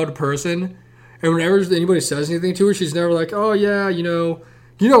proud person, and whenever anybody says anything to her, she's never like, "Oh yeah, they'll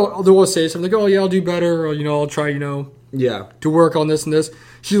always say something like, "Oh yeah, I'll do better," or I'll try, to work on this and this.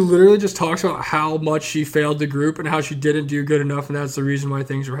 She literally just talks about how much she failed the group and how she didn't do good enough, and that's the reason why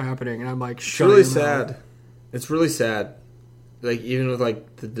things were happening. And I'm like, it's really sad. It's really sad. Like, even with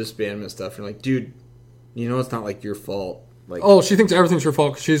like the disbandment stuff, you're like, dude, it's not like your fault. Like, she thinks everything's her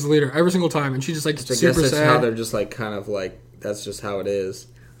fault because she's the leader every single time, and she's just like super sad. I guess that's how they're just like kind of like that's just how it is.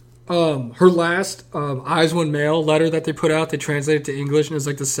 Her last Aizwan Mail letter that they put out, they translated to English, and it's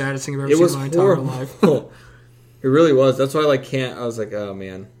like the saddest thing I've ever seen in my entire life. It really was. That's why I was like, oh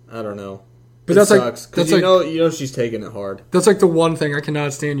man, I don't know. But that sucks. Because you know she's taking it hard. That's like the one thing I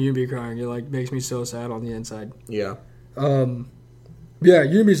cannot stand Yoonbi crying. It like makes me so sad on the inside. Yeah. Yeah,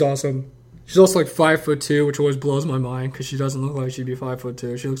 Yoonbi's awesome. She's also like 5'2", which always blows my mind because she doesn't look like she'd be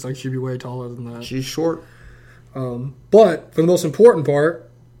 5'2". She looks like she'd be way taller than that. She's short. But for the most important part,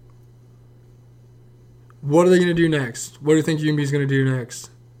 what are they going to do next? What do you think Yoonbi's going to do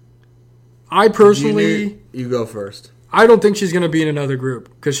next? I personally... You go first. I don't think she's going to be in another group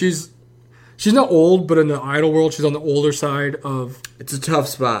because she's not old, but in the idol world, she's on the older side of... It's a tough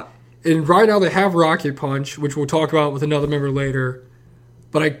spot. And right now they have Rocket Punch, which we'll talk about with another member later.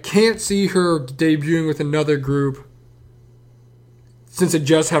 But I can't see her debuting with another group since they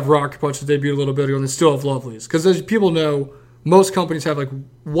just have Rocket Punch that debuted a little bit ago and they still have Lovelies. Because as people know, most companies have like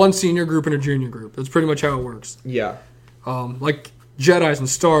one senior group and a junior group. That's pretty much how it works. Yeah. Like Jedis in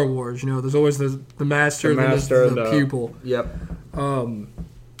Star Wars, there's always the master, and the pupil. Yep.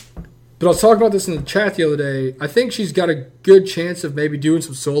 But I was talking about this in the chat the other day. I think she's got a good chance of maybe doing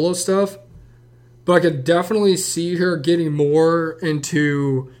some solo stuff. But I could definitely see her getting more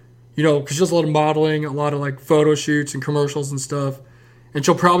into You know, because she does a lot of modeling, a lot of like photo shoots and commercials and stuff. And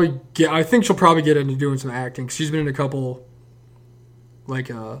I think she'll probably get into doing some acting. 'Cause she's been in a couple,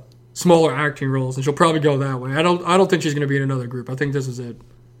 like, smaller acting roles, and she'll probably go that way. I don't think she's going to be in another group. I think this is it.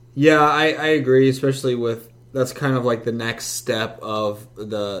 Yeah, I agree, especially with that's kind of like the next step of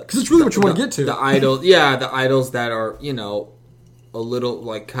the because it's really what you want to get to the idols. Yeah, the idols that are a little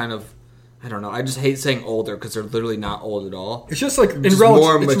like kind of I don't know. I just hate saying older because they're literally not old at all. It's just like Just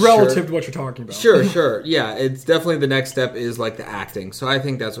more it's mature. relative to what you're talking about. Sure. Yeah, it's definitely the next step is like the acting. So I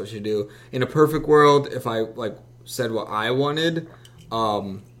think that's what you do. In a perfect world, if I like said what I wanted,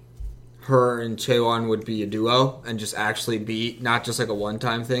 her and Chaewon would be a duo and just actually be not just like a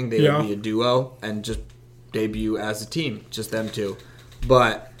one-time thing. They would be a duo and just debut as a team, just them two.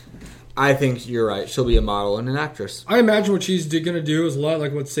 But I think you're right. She'll be a model and an actress. I imagine what she's going to do is a lot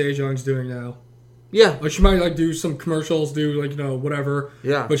like what Sejong's doing now. Yeah. Like she might like do some commercials, do like, whatever.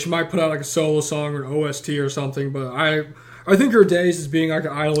 Yeah. But she might put out like a solo song or an OST or something. But I think her days as being like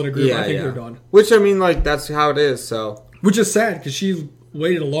an idol in a group, I think they're done. Which, I mean, like, that's how it is, so. Which is sad because she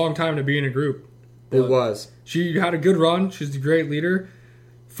waited a long time to be in a group. It was. She had a good run. She's a great leader.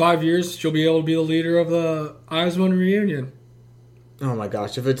 5 years, she'll be able to be the leader of the IZ*ONE reunion. Oh my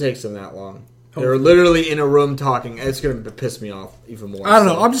gosh, if it takes them that long. They're literally in a room talking. It's going to piss me off even more. I don't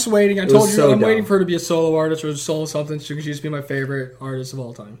know. I'm just waiting. I told you I'm dumb. waiting for her to be a solo artist or a solo something. She could just be my favorite artist of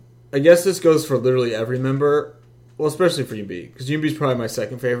all time. I guess this goes for literally every member. Well, especially for Yoonbi. Because Yoonbi's probably my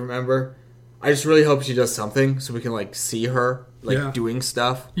second favorite member. I just really hope she does something so we can, like, see her, like, doing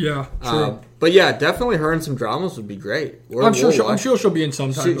stuff. Yeah, true. But yeah, definitely her in some dramas would be great. I'm sure she'll be in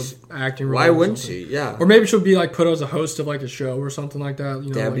some type of acting role. Why wouldn't she? Yeah. Or maybe she'll be, like, put as a host of, like, a show or something like that.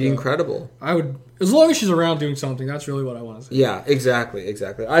 That'd be incredible. I would, as long as she's around doing something, that's really what I want to say. Yeah, exactly.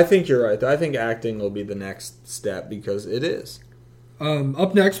 I think you're right. I think acting will be the next step because it is.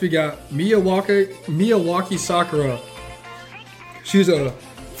 Up next, we got Miyawaki Sakura. She's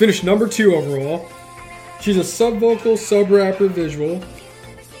finished number 2 overall. She's a sub-vocal, sub-rapper visual.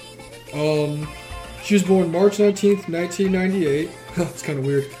 She was born March 19th, 1998. It's kind of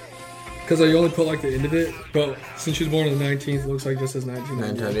weird. Because I only put like the end of it. But since she was born on the 19th, it looks like this is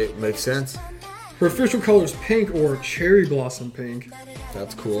 1998. Makes sense. Her official color is pink or cherry blossom pink.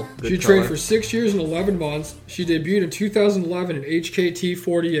 That's cool. Good She trained for 6 years and 11 months. She debuted in 2011 in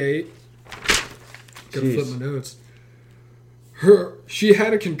HKT48. Gotta flip my notes. She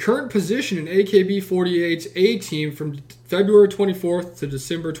had a concurrent position in AKB48's A team from February 24th to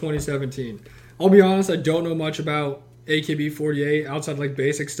December 2017. I'll be honest, I don't know much about AKB48 outside like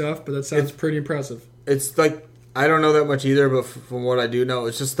basic stuff, but that sounds pretty impressive. It's like, I don't know that much either, but from what I do know,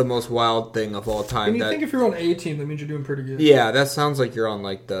 it's just the most wild thing of all time. And you think if you're on A team, that means you're doing pretty good. Yeah, that sounds like you're on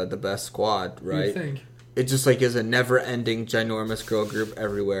like the best squad, right? You think. It just like is a never-ending, ginormous girl group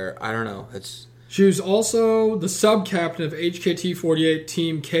everywhere. I don't know. She was also the sub-captain of HKT48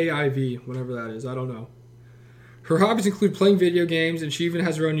 Team KIV, whatever that is. I don't know. Her hobbies include playing video games, and she even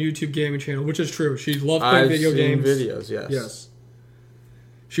has her own YouTube gaming channel, which is true. She loves playing video games. Videos, yes. Yes.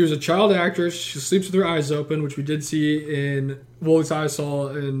 She was a child actress. She sleeps with her eyes open, which we did see in... Well, at least I saw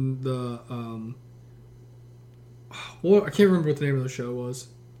in the... Well, I can't remember what the name of the show was.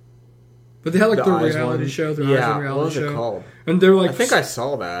 But they had like their reality show, their Eyes On reality what was show. It called? And they're like, I think I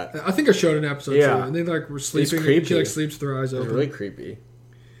saw that. I think I showed an episode too. And they like were sleeping. It's creepy. She like sleeps with her eyes open. It's really creepy.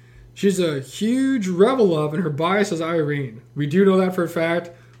 She's a huge rebel of, and her bias is Irene. We do know that for a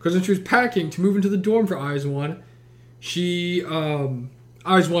fact because when she was packing to move into the dorm for IZ*ONE, she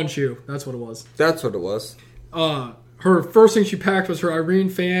IZ*ONE shoe. That's what it was. That's what it was. Her first thing she packed was her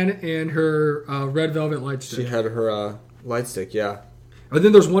Irene fan and her red velvet light stick. She had her light stick, yeah. And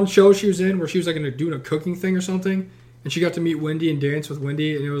then there's one show she was in where she was like doing a cooking thing or something, and she got to meet Wendy and dance with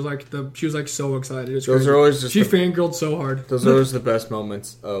Wendy, and it was like she was like so excited. It was those crazy. are always just she fangirled so hard. Those are always the best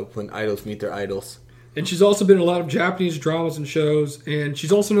moments of when idols meet their idols. And she's also been in a lot of Japanese dramas and shows, and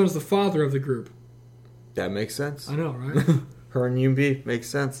she's also known as the father of the group. That makes sense. I know, right? Her and Yoonbi makes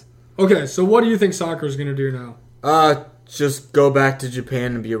sense. Okay, so what do you think Sakura's going to do now? Just go back to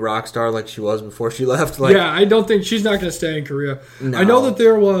Japan and be a rock star like she was before she left. Yeah, I don't think she's not going to stay in Korea. No. I know that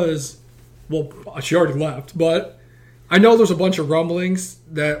there was, well, she already left, but I know there's a bunch of rumblings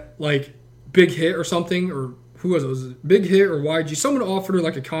that like Big Hit or something, or who was it? Was it Big Hit or YG? Someone offered her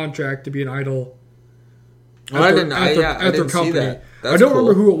like a contract to be an idol at their company. I don't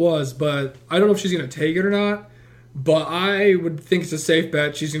remember who it was, but I don't know if she's going to take it or not. But I would think it's a safe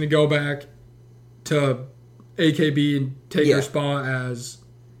bet she's going to go back to AKB and take her spot as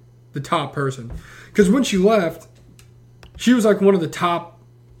the top person. Because when she left, she was like one of the top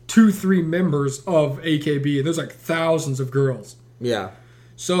 2-3 members of AKB, and there's like thousands of girls. Yeah.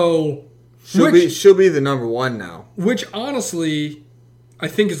 So she'll be the number one now. Which honestly, I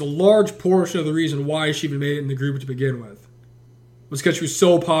think is a large portion of the reason why she even made it in the group to begin with. Was because she was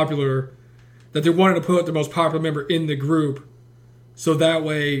so popular that they wanted to put the most popular member in the group, so that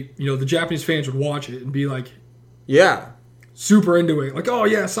way, the Japanese fans would watch it and be like, yeah, super into it. Like, oh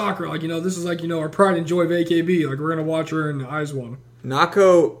yeah, Sakura. Like, this is like, our pride and joy of AKB. Like, we're gonna watch her in IZ*ONE.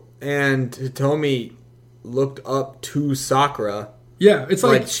 Nako and Hitomi looked up to Sakura. Yeah, it's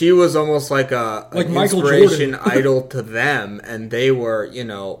like she was almost like an Michael inspiration Jordan. idol to them, and they were,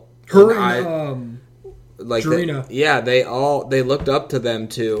 her and like Jarina. They looked up to them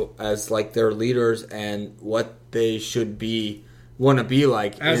too as like their leaders and what they should want to be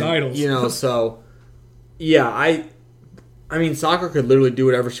like as idols. So yeah, I mean, Sakura could literally do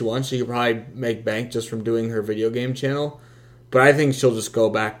whatever she wants. She could probably make bank just from doing her video game channel. But I think she'll just go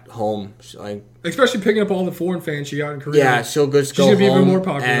back home. Especially picking up all the foreign fans she got in Korea. Yeah, she'll just go home. She's going to be even more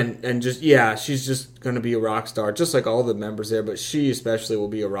popular. And just, she's just going to be a rock star. Just like all the members there. But she especially will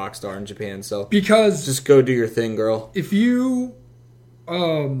be a rock star in Japan. So because just go do your thing, girl. If you,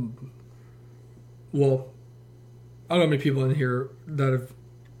 well, I don't know how many people in here that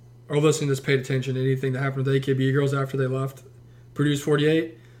are listening to this paid attention to anything that happened with the AKB girls after they left Produce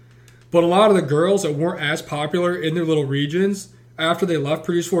 48. But a lot of the girls that weren't as popular in their little regions after they left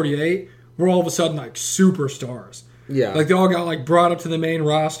Produce 48 were all of a sudden like superstars. Yeah. Like they all got like brought up to the main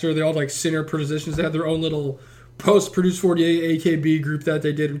roster. They all like center positions. They had their own little post Produce 48 AKB group that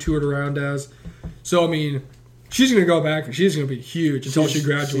they did and toured around as. So, I mean, she's going to go back and she's going to be huge until she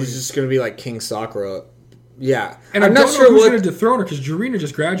graduates. She's just going to be like King Sakura. Yeah. And I'm not sure who's going to dethrone her because Jarina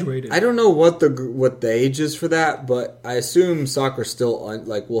just graduated. I don't know what the age is for that, but I assume Sakura still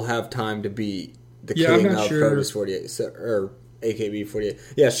will have time to be the king of Produce 48 or AKB 48.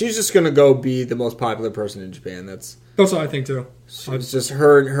 Yeah, she's just going to go be the most popular person in Japan. That's what I think too. It's just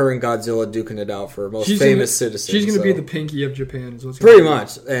her and Godzilla duking it out for most famous citizen. She's going to be the Pinky of Japan. Pretty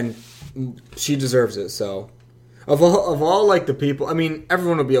much, and she deserves it. So. Of all like the people, I mean,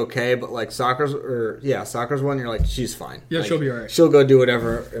 everyone will be okay, but like Sakura's one. You're like, she's fine. Yeah, like, she'll be alright. She'll go do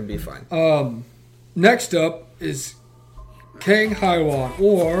whatever and be fine. Next up is Kang Haiwan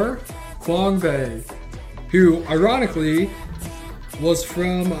or Kwang Bae, who ironically was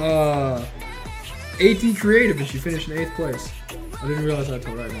from AT Creative, and she finished in 8th place. I didn't realize that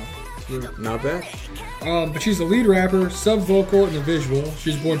until right now. It's weird. Not bad. But she's the lead rapper, sub-vocal, and the visual.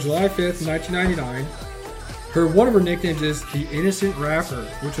 She was born July 5th, 1999. One of her nicknames is the Innocent Rapper,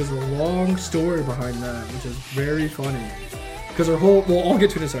 which is a long story behind that, which is very funny. Because I'll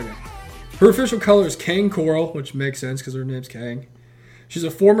get to it in a second. Her official color is Kang Coral, which makes sense because her name's Kang. She's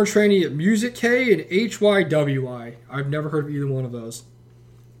a former trainee at Music K and HYWI. I've never heard of either one of those.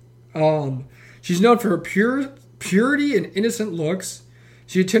 She's known for her purity and innocent looks.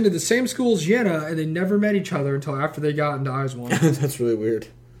 She attended the same school as Yena, and they never met each other until after they got into IZ*ONE. That's really weird.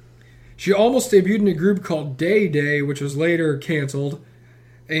 She almost debuted in a group called Day Day, which was later canceled,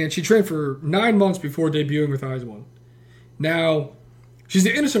 and she trained for 9 months before debuting with IZ*ONE. Now, she's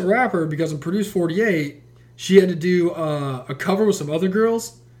the Innocent Rapper because in Produce 48, she had to do a cover with some other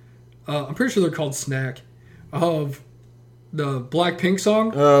girls. I'm pretty sure they're called Snack, of the Blackpink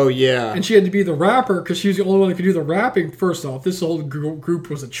song. Oh, yeah. And she had to be the rapper because she was the only one that could do the rapping. First off, this whole group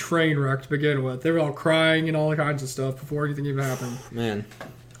was a train wreck to begin with. They were all crying and all kinds of stuff before anything even happened. Man.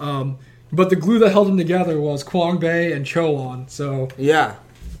 But the glue that held them together was Kwang Bae and Choan. So yeah,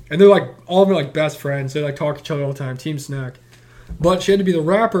 and they're like all of them are like best friends. They like talk to each other all the time. Team Snack. But she had to be the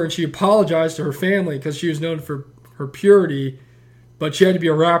rapper, and she apologized to her family because she was known for her purity. But she had to be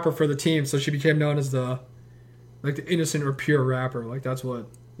a rapper for the team, so she became known as the innocent or pure rapper. Like that's what.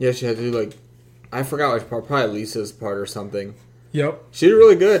 Yeah, she had to do I forgot which part. Probably Lisa's part or something. Yep. She did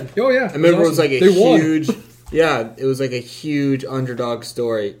really good. Oh yeah. I remember it was like a huge. Yeah, it was like a huge underdog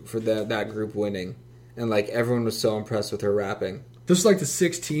story for that group winning. And like everyone was so impressed with her rapping. This was like the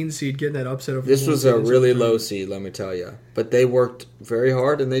 16 seed getting that upset over. This was a really low seed, let me tell you. But they worked very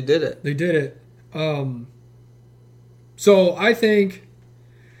hard and they did it. They did it. So I think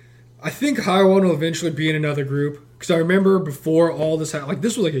Haiwan will eventually be in another group. Because I remember before all this happened,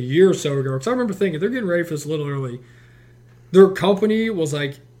 this was like a year or so ago. Because I remember thinking they're getting ready for this a little early. Their company was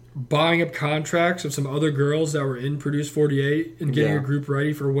like buying up contracts of some other girls that were in Produce 48 and getting a group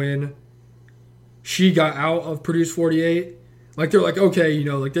ready for when she got out of Produce 48. Like, they're like, okay,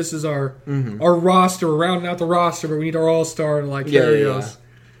 this is our roster. We're rounding out the roster, but we need our all-star to, carry us.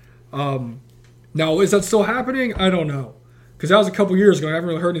 Now, is that still happening? I don't know. Because that was a couple years ago. I haven't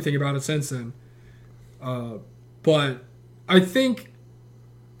really heard anything about it since then. But I think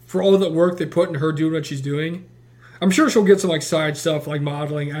for all of that work they put in her doing what she's doing, I'm sure she'll get some like side stuff like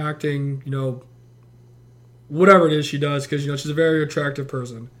modeling, acting, whatever it is she does because she's a very attractive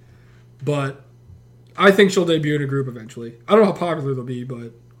person. But I think she'll debut in a group eventually. I don't know how popular they'll be,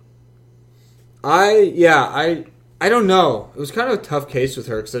 but I don't know. It was kind of a tough case with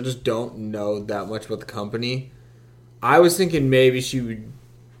her because I just don't know that much about the company. I was thinking maybe she would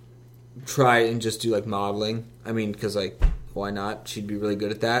try and just do like modeling. I mean, because like why not? She'd be really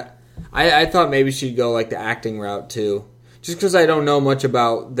good at that. I thought maybe she'd go like the acting route too. Just because I don't know much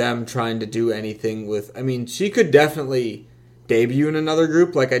about them trying to do anything with... I mean, she could definitely debut in another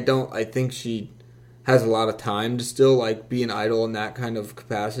group. Like, I think she has a lot of time to still, like, be an idol in that kind of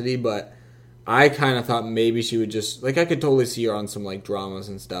capacity. But I kind of thought maybe she would just... Like, I could totally see her on some, like, dramas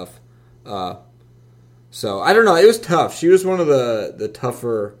and stuff. So, I don't know. It was tough. She was one of the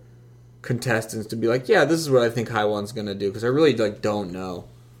tougher contestants to be like, yeah, this is what I think Haiwan's going to do. Because I really, like, don't know.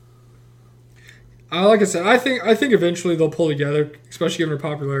 Like I said, I think eventually they'll pull together, especially given her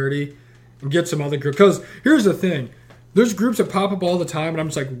popularity, and get some other group. Because here's the thing. There's groups that pop up all the time, and I'm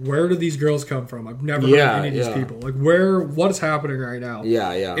just like, where do these girls come from? I've never heard of any of these people. Like, what is happening right now?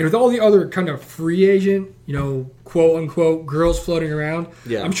 Yeah, yeah. And with all the other kind of free agent, quote-unquote, girls floating around,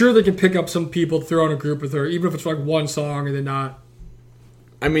 I'm sure they can pick up some people, throw in a group with her, even if it's for like one song and then not...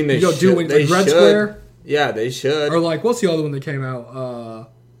 I mean, they should. Do like Red Square? Yeah, they should. Or like, what's the other one that came out?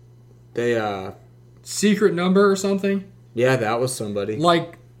 Secret Number or something? Yeah, that was somebody.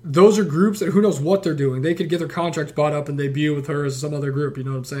 Like, those are groups that who knows what they're doing. They could get their contracts bought up and debut with her as some other group, you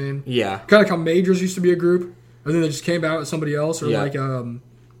know what I'm saying? Yeah. Kind of like how Majors used to be a group, and then they just came out with somebody else. Or like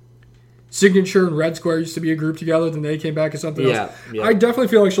Signature and Red Square used to be a group together, then they came back as something else. Yeah. I definitely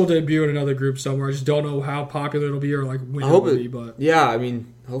feel like she'll debut in another group somewhere. I just don't know how popular it'll be or like when it'll be. But yeah, I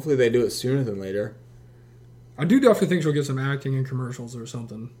mean, hopefully they do it sooner than later. I do definitely think she'll get some acting in commercials or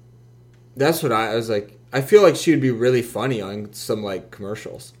something. That's what I was like. I feel like she would be really funny on some like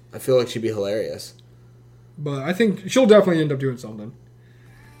commercials. I feel like she'd be hilarious. But I think she'll definitely end up doing something.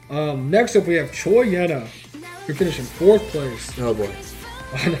 Next up, we have Choi Yena, who finished in 4th place. Oh boy.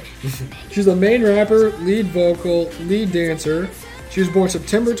 She's the main rapper, lead vocal, lead dancer. She was born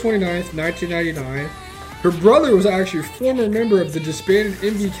September 29th, 1999. Her brother was actually a former member of the disbanded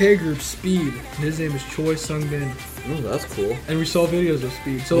MBK group Speed. And his name is Choi Sung-bin. Oh, that's cool. And we saw videos of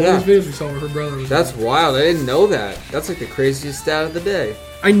Speed. So all those videos we saw where her brother was. That's wild. I didn't know that. That's like the craziest stat of the day.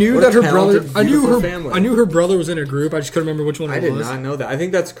 I knew that her brother. I knew her brother was in a group. I just couldn't remember which one it was. I did not know that. I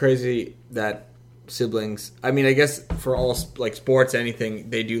think that's crazy that siblings. I mean, I guess for all like sports, anything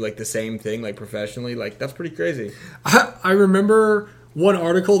they do like the same thing, like professionally. Like that's pretty crazy. I remember one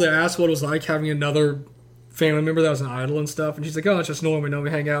article that asked what it was like having another family member that was an idol and stuff, and she's like, "Oh, it's just normal. We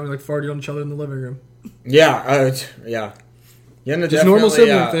hang out and we like farted on each other in the living room." Yeah, yeah. Yenna just normal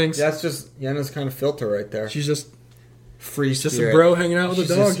sibling things. That's just Yenna's kind of filter right there. She's just free spirit. Just a bro hanging out with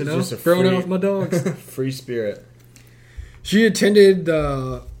the dogs, Broing out with my dogs. Free spirit. She attended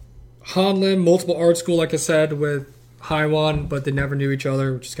Hanlin Multiple Art School, like I said, with Haiwan, but they never knew each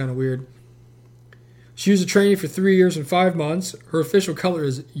other, which is kind of weird. She was a trainee for 3 years and 5 months. Her official color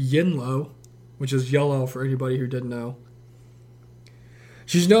is Yinlo, which is yellow for anybody who didn't know.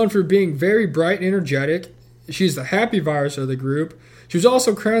 She's known for being very bright and energetic. She's the happy virus of the group. She was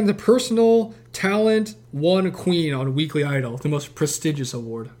also crowned the Personal Talent 1 Queen on Weekly Idol, the most prestigious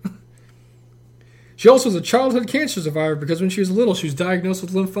award. She also was a childhood cancer survivor because when she was little, she was diagnosed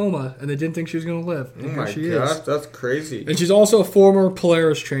with lymphoma, and they didn't think she was going to live. Oh my gosh, that's crazy. And she's also a former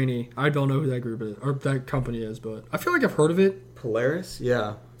Polaris trainee. I don't know who that group is, or that company is, but I feel like I've heard of it. Polaris? Yeah,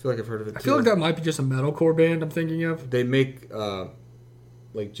 I feel like I've heard of it too. I feel like that might be just a metalcore band I'm thinking of. They make,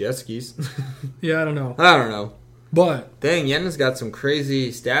 like jet skis. Yeah, I don't know. I don't know. But dang, Yenna's got some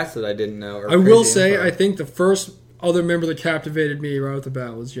crazy stats that I didn't know. I will say, I think the first other member that captivated me right off the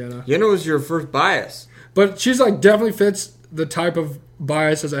bat was Yenna. Yenna was your first bias. But she's like definitely fits the type of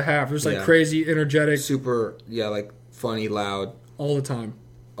biases I have. There's like crazy, energetic. Super, like funny, loud. All the time.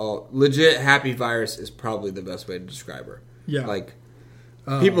 Oh, legit happy virus is probably the best way to describe her. Yeah. Like,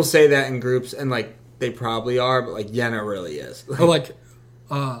 people say that in groups, and like, they probably are, but like, Yenna really is.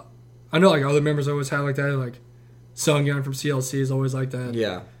 I know like other members always have like that, like Sungyeon from CLC is always like that.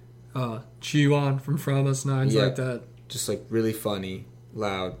 Yeah. Jiwon from Us 9's like that. Just like really funny,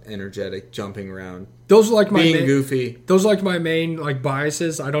 loud, energetic, jumping around. Those are like my being goofy. Those are like my main like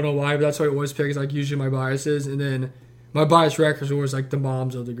biases. I don't know why, but that's what I always pick is like usually my biases. And then my bias records are always like the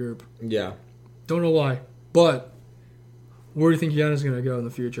moms of the group. Yeah. Don't know why. But where do you think Yenna's going to go in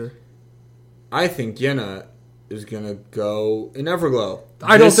the future? I think Yenna is going to go in Everglow.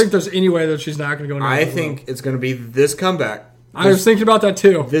 I don't think there's any way that she's not going to go in Everglow. I think it's going to be this comeback. I was thinking about that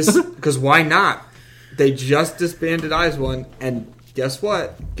too. Because why not? They just disbanded Eyes One, and guess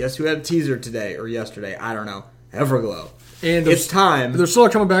what? Guess who had a teaser today or yesterday? I don't know. Everglow. And it's time. They're still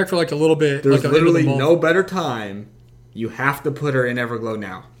coming back for like a little bit. There's like literally no better time. You have to put her in Everglow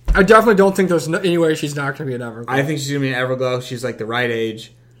now. I definitely don't think there's any way she's not going to be an Everglow. I think she's going to be an Everglow. She's like the right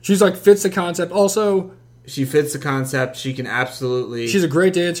age. She's like fits the concept. Also, she fits the concept. She can absolutely. She's a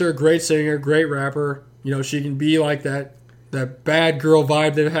great dancer, great singer, great rapper. You know, she can be like that bad girl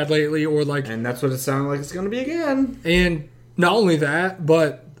vibe they've had lately, or like. And that's what it sounded like it's going to be again. And not only that,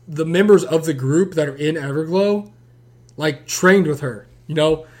 but the members of the group that are in Everglow, like trained with her. You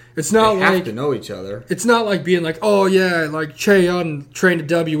know, it's not they like have to know each other. It's not like being like, oh yeah, like Chaeyoung trained at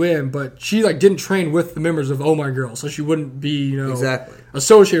WM, but she like didn't train with the members of Oh My Girl, so she wouldn't be exactly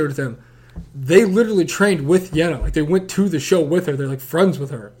associated with them. They literally trained with Yenna. Like they went to the show with her. They're like friends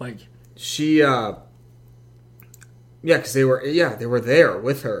with her. Like she, because they were there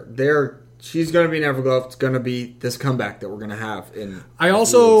with her. She's going to be an Everglow. It's going to be this comeback that we're going to have in. I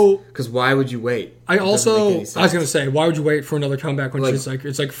also because why would you wait? I was going to say, why would you wait for another comeback when she's like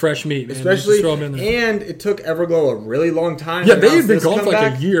it's like fresh meat, man. Especially, just throw them in there. And it took Everglow a really long time. Yeah, they had been gone for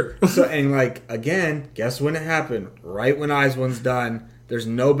like a year. So and like again, guess when it happened? Right when Eyes One's done. There's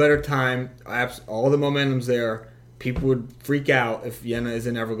no better time. All the momentum's there. People would freak out if Yenna is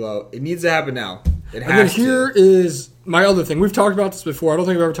in Everglow. It needs to happen now. It has and then here is my other thing. We've talked about this before. I don't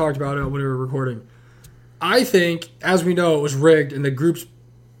think we've ever talked about it when we were recording. I think, as we know, it was rigged, and the groups,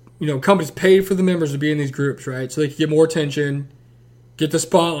 companies paid for the members to be in these groups, right? So they could get more attention, get the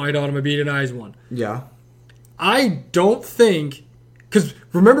spotlight on them, and be an Eyes One. Yeah. I don't think, because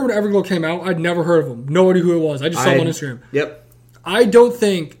remember when Everglow came out, I'd never heard of them. No idea who it was. I just saw them on Instagram. Yep. I don't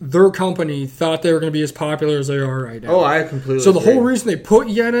think their company thought they were going to be as popular as they are right now. Oh, I completely So the agree. whole reason they put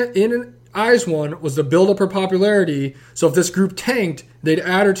Yenna in an Eyes One was to build up her popularity. So if this group tanked, they'd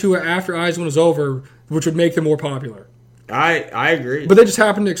add her to it after Eyes One was over, which would make them more popular. I agree. But they just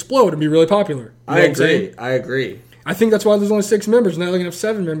happened to explode and be really popular. You know I agree. I think that's why there's only 6 members. Now they're going to have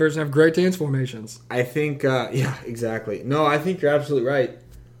 7 members and have great dance formations. I think, yeah, exactly. No, I think you're absolutely right.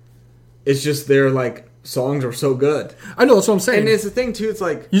 It's just their, songs are so good. I know, that's what I'm saying. And it's the thing, too, it's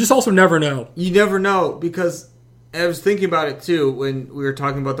like... You just also never know. You never know, because I was thinking about it, too, when we were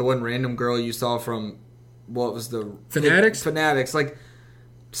talking about the one random girl you saw from, what was the... Fanatics? Fanatics. The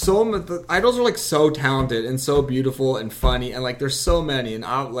idols are, so talented and so beautiful and funny, and, there's so many, and,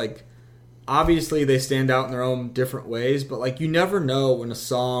 obviously they stand out in their own different ways, but, you never know when a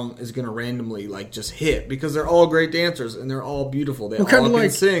song is going to randomly, just hit, because they're all great dancers, and they're all beautiful. They all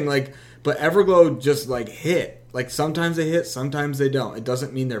can sing, but Everglow just, hit. Sometimes they hit, sometimes they don't. It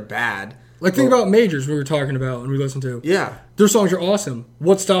doesn't mean they're bad. Think about Majors we were talking about and we listened to. Yeah. Their songs are awesome.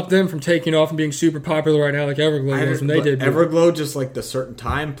 What stopped them from taking off and being super popular right now like Everglow was when they did? Everglow, just the certain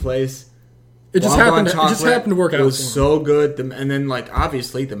time, place. It just happened to work out. It was so good. And then,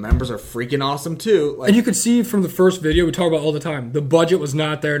 obviously, the members are freaking awesome, too. And you could see from the first video, we talk about all the time, the budget was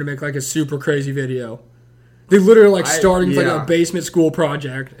not there to make, a super crazy video. They literally, starting with, a basement school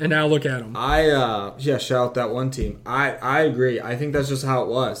project, and now look at them. Shout out that one team. I agree. I think that's just how it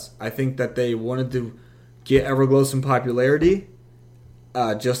was. I think that they wanted to get Everglow some popularity,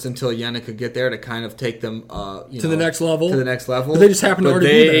 just until Yenna could get there to kind of take them to the next level. But they just happened to already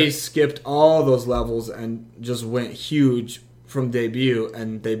be there. They skipped all those levels and just went huge from debut,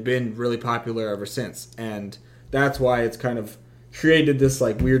 and they've been really popular ever since. And that's why it's kind of created this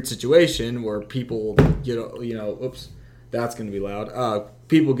weird situation where people get oops, that's going to be loud.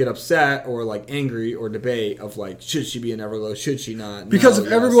 People get upset or angry or debate of should she be in Everglow, should she not? Because if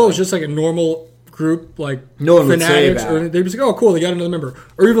Everglow was just a normal group no one Fanatics, would say that. or they'd be like, oh cool, they got another member,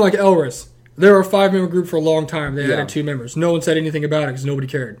 or even Elris. They were a 5-member group for a long time. They added 2 members. No one said anything about it because nobody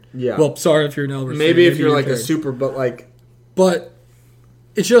cared. Yeah. Well, sorry if you're an Elris. Maybe if you're a super, but But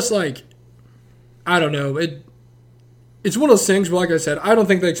it's just I don't know. It's one of those things where, like I said, I don't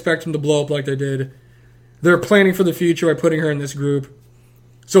think they expect them to blow up like they did. They're planning for the future by putting her in this group.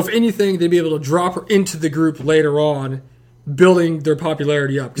 So if anything, they'd be able to drop her into the group later on, building their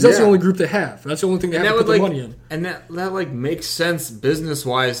popularity up. Because that's the only group they have. That's the only thing they have to put their money in. And that makes sense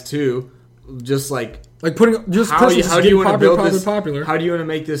business-wise, too. Just putting just how do you want to build this? Popular. How do you want to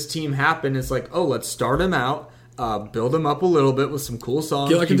make this team happen? It's let's start them out, build them up a little bit with some cool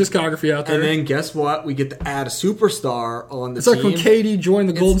songs, get a discography out there, and then guess what? We get to add a superstar on the team. It's like when KD joined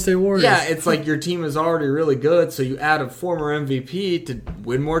the Golden State Warriors. Yeah, it's your team is already really good, so you add a former MVP to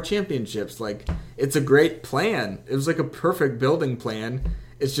win more championships. It's a great plan. It was a perfect building plan.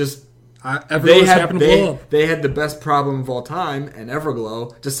 It's just. They had the best problem of all time, and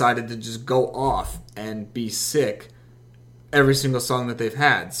Everglow decided to just go off and be sick every single song that they've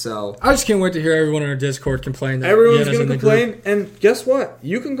had. So I just can't wait to hear everyone in our Discord complain. That everyone's Yenna's going to in the group. complain, and guess what?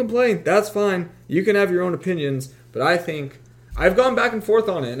 You can complain. That's fine. You can have your own opinions, but I think I've gone back and forth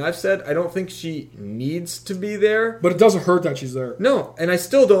on it, and I've said I don't think she needs to be there. But it doesn't hurt that she's there. No, and I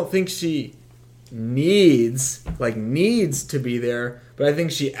still don't think she needs to be there, but I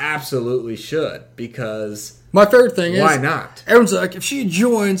think she absolutely should, because My favorite thing is, why not? everyone's like, if she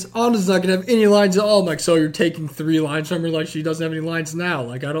joins, Anna's not going to have any lines at all. I'm like, so you're taking 3 lines from her like she doesn't have any lines now?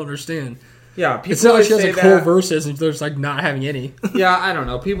 Like, I don't understand. Yeah, people It's not like she has say like whole that. verses and there's like not having any. Yeah, I don't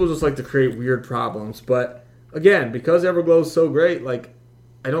know. People just like to create weird problems, but again, because Everglow is so great, like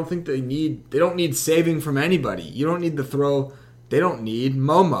I don't think they don't need saving from anybody. You don't need to throw. They don't need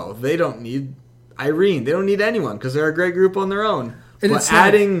Momo. They don't need Irene. They don't need anyone because they're a great group on their own. And but it's not-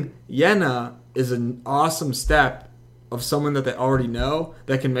 adding Yenna is an awesome step of someone that they already know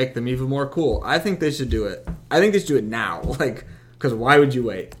that can make them even more cool. I think they should do it. I think they should do it now. Like, because why would you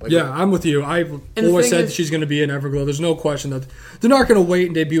wait? Like, Yeah, I'm with you. I've And the always thing said is- she's going to be in Everglow. There's no question that they're not going to wait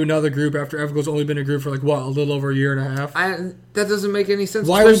and debut another group after Everglow's only been a group for like, what, a little over a year and a half? that doesn't make any sense.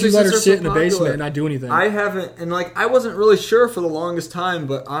 Why would you especially let her since sit they're in so the basement popular. and not do anything? I haven't, and like I wasn't really sure for the longest time,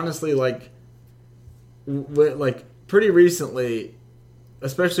 but honestly, like pretty recently,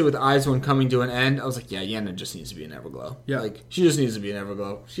 especially with Eyes One coming to an end, I was like, yeah, Yenna just needs to be in Everglow. Yeah. Like she just needs to be in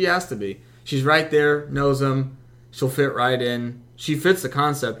Everglow. She has to be. She's right there, knows them. She'll fit right in. She fits the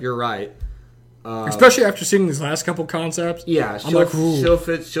concept. You're right. Especially after seeing these last couple concepts. Yeah, I'm like, ooh. she'll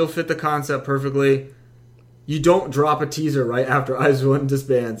fit the concept perfectly. You don't drop a teaser right after Eyes One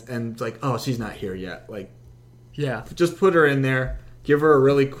disbands and it's like, oh, she's not here yet. Like, Yeah. just put her in there, give her a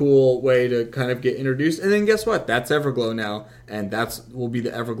really cool way to kind of get introduced, and then guess what? That's Everglow now, and will be the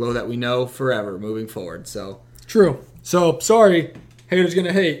Everglow that we know forever moving forward. So True. So, sorry. Haters going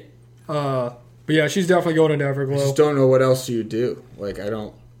to hate. But yeah, she's definitely going into I Everglow. just don't know what else you do. Like,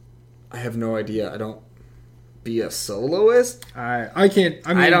 I have no idea. I don't be a soloist. I can't.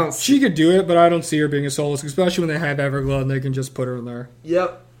 I mean, I don't she could do it, but I don't see her being a soloist, especially when they have Everglow and they can just put her in there.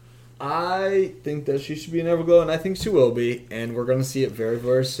 Yep. I think that she should be in Everglow, and I think she will be, and we're going to see it very,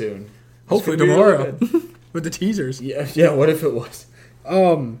 very soon. It's Hopefully gonna be really tomorrow good. with the teasers. Yeah, what if it was?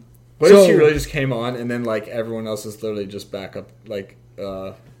 What So- if she really just came on and then like everyone else is literally just backup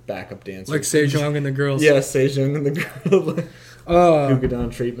dancers? Like Sejong and the girls. Yeah, Sejong and the girl.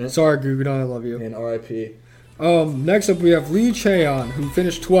 Gugadon treatment. Sorry, Gugadon, I love you. And R.I.P. Next up, we have Lee Cheon, who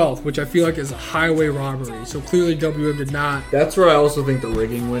finished 12th, which I feel like is a highway robbery. So clearly, WM did not That's where I also think the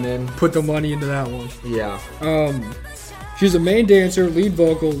rigging went in. put the money into that one. Yeah. She's a main dancer, lead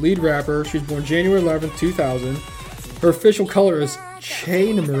vocal, lead rapper. She was born January 11th, 2000. Her official color is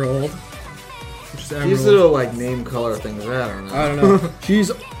Chain Emerald, which is These emerald. little like name color things. I don't know. I don't know. She's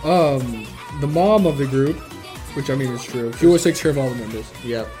the mom of the group, which I mean is true. She always takes care of all the members.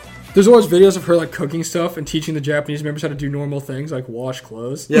 Yep. There's always videos of her like cooking stuff and teaching the Japanese members how to do normal things like wash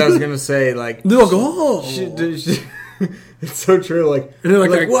clothes. Yeah, I was gonna say like. They'll go, oh. It's so true. Like, And they're like,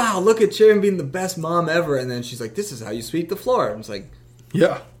 like, wow, look at Sharon being the best mom ever, and then she's like, "This is how you sweep the floor." And it's like,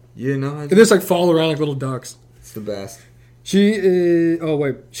 Yeah. you know, And they just like follow around like little ducks. it's the best. She is. Oh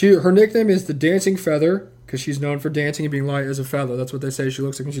wait. Her nickname is the Dancing Feather because she's known for dancing and being light as a feather. That's what they say she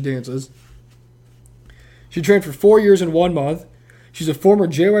looks like when she dances. She trained for 4 years and 1 month. She's a former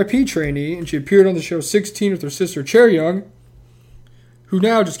JYP trainee, and she appeared on the show 16 with her sister Chaeryeong, who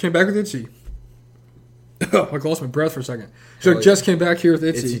now just came back with ITZY. Oh, I lost my breath for a second. So Hell just came back here with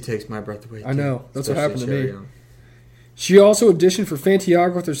Itzy ITZY. takes my breath away. I know. That's what Especially happened to me. Cherry Young. She also auditioned for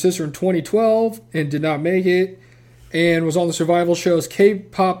Fantiago with her sister in 2012 and did not make it, and was on the survival shows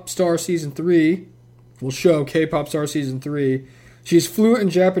K-Pop Star Season 3. Will show K-Pop Star Season 3. She's fluent in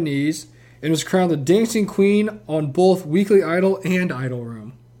Japanese and was crowned the Dancing Queen on both Weekly Idol and Idol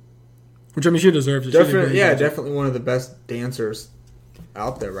Room. Which, I mean, she deserves it. She's a Definitely, great yeah, dancer. definitely one of the best dancers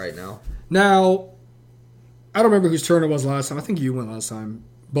out there right now. Now, I don't remember whose turn it was last time. I think you went last time.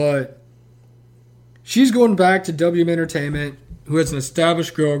 But she's going back to WM Entertainment, who has an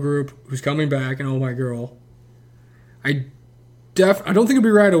established girl group, who's coming back, and oh my girl. I don't think it'll be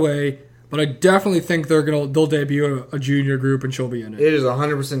right away, but I definitely think they'll debut a junior group and she'll be in it. It is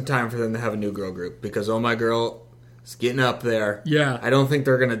 100% time for them to have a new girl group because Oh My Girl is getting up there. Yeah. I don't think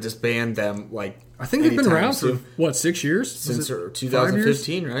they're going to disband them like I think they've been anytime around soon. for, what, 6 years? Since Was it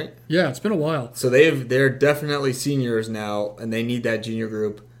 2015, right? 5 years? Yeah, it's been a while. So they're definitely seniors now, and they need that junior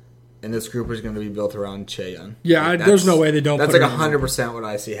group. And this group is going to be built around Chaeyoung. Yeah, Like, there's no way they don't That's put like her in 100% what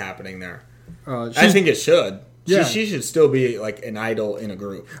I see happening there. I she's- think it should. Yeah. She should still be like an idol in a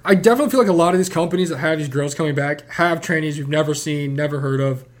group. I definitely feel like a lot of these companies that have these girls coming back have trainees you've never seen, never heard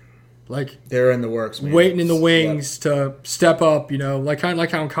of. like They're in the works, man. waiting in the wings to step up, like kind of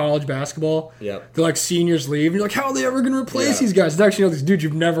like how in college basketball, Yep. they're like seniors leave, and you're like, how are they ever going to replace Yeah. these guys? Next, these dudes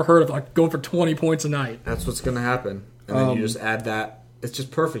you've never heard of, like going for 20 points a night. That's what's going to happen. And then you just add that. It's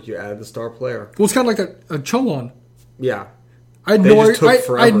just perfect. You add the star player. Well, it's kind of like a Chonglon. Yeah. I had They no, just took I had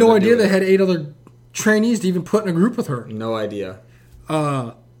forever no to idea do they it. had 8 other trainees to even put in a group with her. No idea.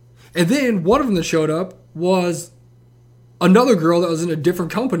 And then one of them that showed up was another girl that was in a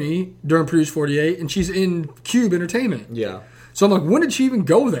different company during Produce 48, and she's in Cube Entertainment. Yeah. So I'm like, when did she even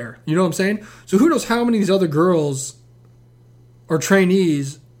go there? You know what I'm saying? So who knows how many of these other girls or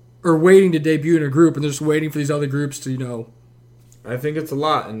trainees are waiting to debut in a group, and they're just waiting for these other groups to, I think it's a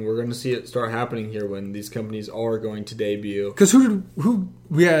lot, and we're going to see it start happening here when these companies are going to debut. Because who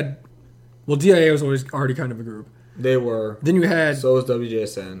we had, well, DIA was always already kind of a group. They were. Then you had, So was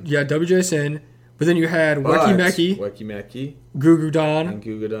WJSN. yeah, WJSN, but then you had But Weki Meki, Weki Meki Goo Don, and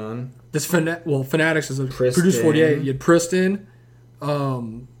Gugadon. this Fanatics is a Pristin. Produce 48. You had Pristin.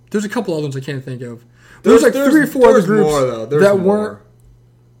 There's a couple other ones I can't think of. There's like 3 or 4 other there's groups more, though. There's that more.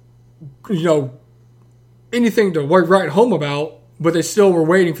 weren't, anything to write home about, but they still were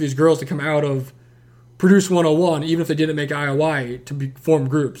waiting for these girls to come out of Produce 101, even if they didn't make IOI, to form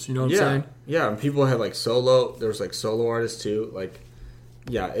groups. You know what I'm saying? Yeah, and people had like solo. There was like solo artists too. Like,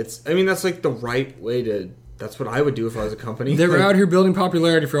 yeah, I mean, that's like the right way to. That's what I would do if I was a company. They were Like, out here building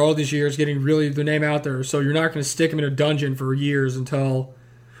popularity for all these years, getting really their name out there. So you're not going to stick them in a dungeon for years until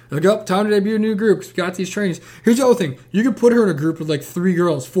like, oh, time to debut a new group because we got these trainings. Here's the other thing: you could put her in a group with like 3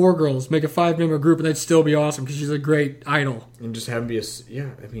 girls, 4 girls, make a 5-member group, and they'd still be awesome because she's a great idol. and just have them be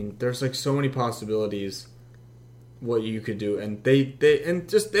I mean, there's like so many possibilities. What you could do, and they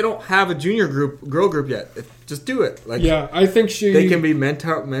don't have a junior girl group yet. Just do it. Like, Yeah, I think they can be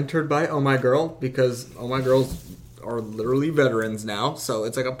mentored by Oh My Girl because Oh My Girls are literally veterans now. So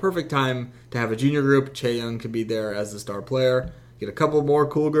it's like a perfect time to have a junior group. Chaeyoung could be there as the star player. Get a couple more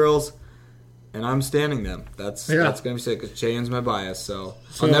cool girls, and I'm standing them. That's gonna be sick because Chaeyoung's my bias. So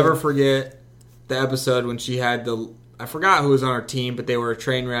I'll never forget the episode when she had I forgot who was on her team, but they were a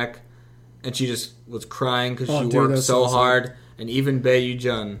train wreck, and she just was crying because she worked so hard. And even Bae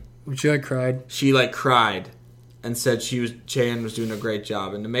Jun, she cried. She cried and said Chaeyoung was doing a great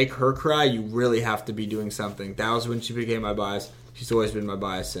job. And to make her cry, you really have to be doing something. That was when she became my bias. She's always been my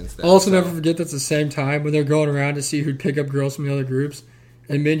bias since then. Also, never forget that's the same time when they're going around to see who'd pick up girls from the other groups.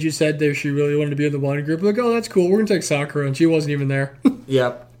 And Minju said that she really wanted to be in the one group. Like, oh, that's cool. We're going to take Sakura. And she wasn't even there.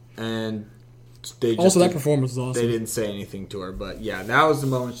 Yep. And they just also, that performance was awesome. They didn't say anything to her. But yeah, that was the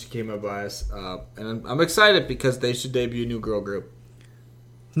moment she became my bias. And I'm excited because they should debut a new girl group.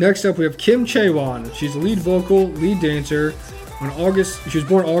 Next up, we have Kim Chaewon. She's a lead vocal, lead dancer. She was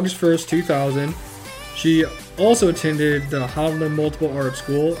born August 1st, 2000. She also attended the Hanwha Multiple Arts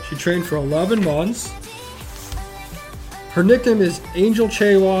School. She trained for 11 months. Her nickname is Angel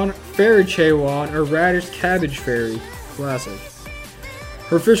Chaewon, Fairy Chaewon, or Radish Cabbage Fairy. Classic.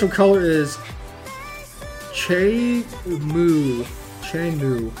 Her official color is Chaemoo.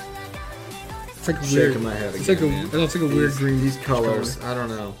 It's like weird. Shaking my head again, It's like man. it's like a weird green. These colors, I don't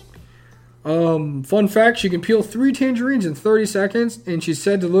know. Fun fact: she can peel 3 tangerines in 30 seconds, and she's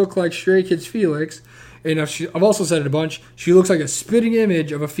said to look like Stray Kids Felix. And I've also said it a bunch. She looks like a spitting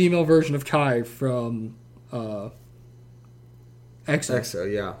image of a female version of Kai from EXO.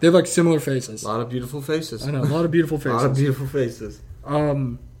 EXO, yeah. They have like similar faces. A lot of beautiful faces. I know, a lot of beautiful A faces. lot of beautiful faces. I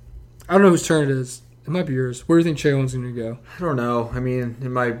don't know whose turn it is. It might be yours. Where do you think Chaewon's going to go? I don't know. I mean,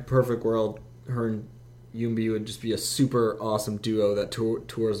 in my perfect world, her and Yoonbi would just be a super awesome duo that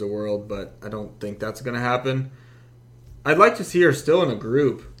tours the world, but I don't think that's going to happen. I'd like to see her still in a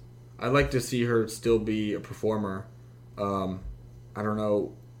group. I'd like to see her still be a performer. I don't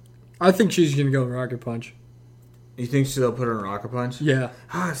know. I think she's going to go Rocket Punch. You think they'll put her in Rocket Punch? Yeah.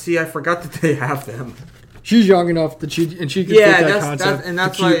 See, I forgot that they have them. She's young enough that she could fit that concept.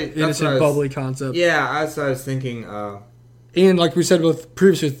 That's the why cute, innocent, bubbly concept. Yeah, that's what I was thinking. And like we said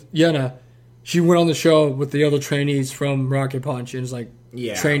previously with Yena, she went on the show with the other trainees from Rocket Punch and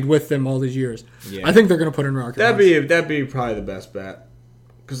is trained with them all these years. Yeah. I think they're going to put in Rocket Punch. That'd be probably the best bet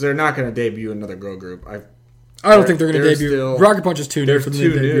because they're not going to debut another girl group. I don't think they're going to debut. Rocket Punch is too new for them to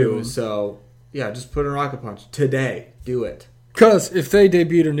debut. So yeah, just put in Rocket Punch today. Do it. Because if they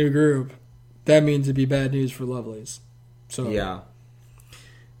debuted a new group, that means it'd be bad news for Lovelies. So yeah.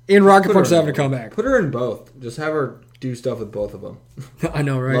 And Rocket Punch is having to come back. Put her in both. Just have her do stuff with both of them. I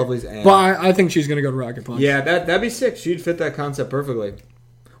know, right? Lovelies and... But I think she's going to go to Rocket Punch. Yeah, that'd be sick. She'd fit that concept perfectly.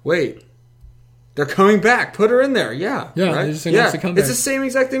 Wait. They're coming back. Put her in there. Yeah. Yeah, right? they just announced to come back. It's the same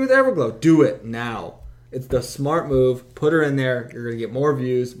exact thing with Everglow. Do it now. It's the smart move. Put her in there. You're going to get more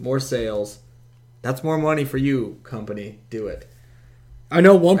views, more sales. That's more money for you, company. Do it. I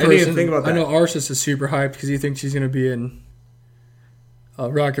know one I didn't even person. think about I that. know Arsis is super hyped because he thinks she's going to be in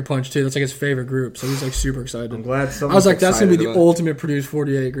Rocket Punch too. That's like his favorite group, so he's like super excited. I'm glad I someone. was like, that's going to be the ultimate Produce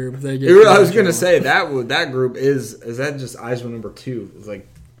 48 group if they get. I was going to say that group is that just Aizwa number 2? It's like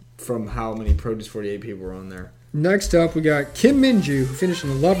from how many Produce 48 people were on there. Next up, we got Kim Minju, who finished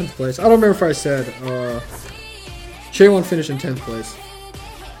in 11th place. I don't remember if I said Chaewon finished in 10th place.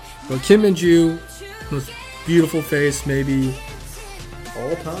 But Kim Minju, most beautiful face, maybe.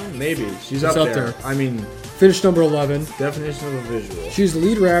 All time? Maybe. She's It's up up there. there. I mean, Finished number 11. definition of a visual. She's the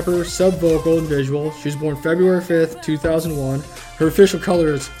lead rapper, sub-vocal, and visual. She was born February 5th, 2001. Her official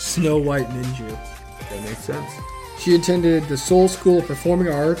color is Snow White Minju. That makes sense. She attended the Seoul School of Performing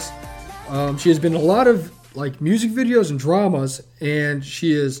Arts. She has been in a lot of like music videos and dramas, and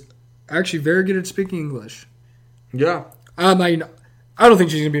she is actually very good at speaking English. Yeah. I mean, I don't think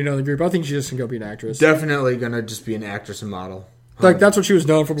she's gonna be in another group. I think she's just gonna go be an actress. Definitely going to just be an actress and model. Like that's what she was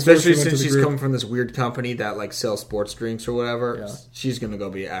known for before Especially she went to since the she's group. coming from this weird company that like sells sports drinks or whatever. Yeah. She's gonna go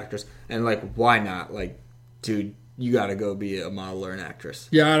be an actress, and like, why not? Like, dude, you gotta go be a model or an actress.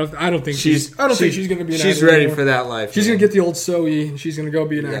 Yeah, I don't think she's gonna be an She's actor ready anymore. for that life. She's man. gonna get the old Zoe, and she's gonna go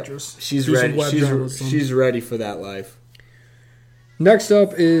be an Yep. actress. She's Do some ready. web journalism. She's ready for that life. Next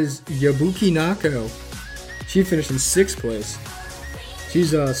up is Yabuki Nako. She finished in 6th place.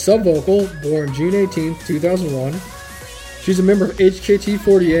 She's a sub-vocal, born June 18th, 2001. She's a member of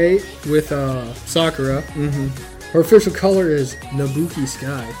HKT48 with Sakura. Mm-hmm. Her official color is Nabuki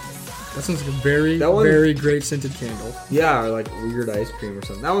Sky. That sounds like a very, That one- very great scented candle. Yeah, or like weird ice cream or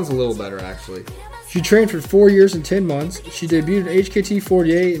something. That one's a little better actually. She trained for 4 years and 10 months. She debuted in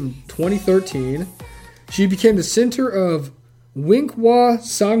HKT48 in 2013. She became the center of Winkhwa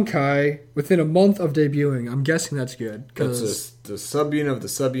Sankai within a month of debuting. I'm guessing that's good. That's 'Cause just the subunit of the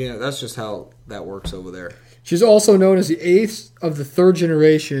subunit. That's just how that works over there. she's also known as the 8th of the 3rd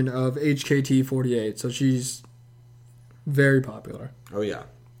generation of HKT48. So she's very popular. Oh yeah.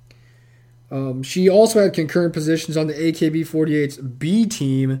 She also had concurrent positions on the AKB48's B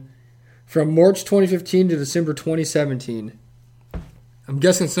team from March 2015 to December 2017. I'm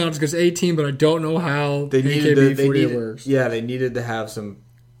guessing it's not as good as A team, but I don't know how AKB48 works. Yeah, they needed to have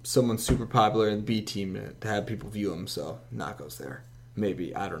someone super popular in the B team to have people view them. So Nako's there.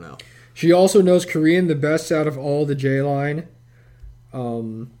 Maybe, I don't know. She also knows Korean the best out of all the J line.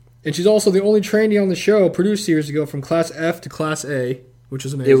 And she's also the only trainee on the show produced years ago from Class F to Class A, which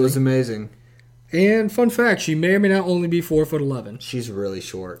is amazing. It was amazing. And fun fact, she may or may not only be 4'11". She's really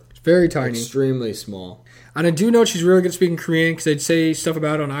short. Very tiny. Extremely small. And I do know she's really good at speaking Korean because they'd say stuff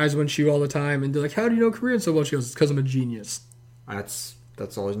about it on Aizwa and Shu all the time. And they're like, how do you know Korean so well? She goes, it's because I'm a genius. That's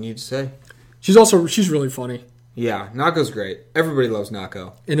all you need to say. She's really funny Yeah, Nako's great. Everybody loves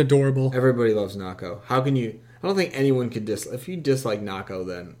Nako. and adorable. Everybody loves Nako. How can you... I don't think anyone could if you dislike Nako,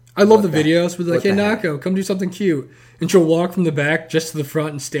 then... I love the what videos where they're like, what hey, the heck? Nako, come do something cute. And she'll walk from the back just to the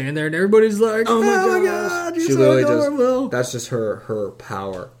front and stand there. And everybody's like, oh my God, you're She so literally adorable. That's just her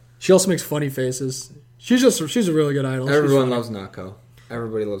power. She also makes funny faces. She's a really good idol. She's Everyone funny. loves Nako.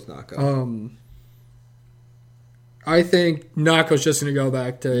 Everybody loves Nako. I think Nako's just going to go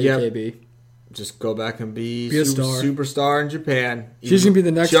back to Yep. AKB. Just go back and be Be a star. superstar in Japan. She's going to be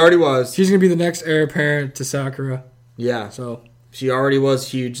the next. She already was. She's going to be the next heir apparent to Sakura. Yeah. So She already was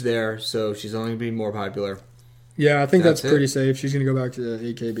huge there, so she's only going to be more popular. yeah, I think that's That's it. pretty safe. She's going to go back to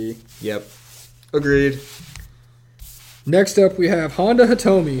the AKB. Yep. Agreed. Next up, we have Honda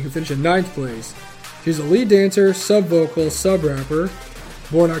Hitomi, who finished in 9th place. She's a lead dancer, sub-vocal, sub-rapper,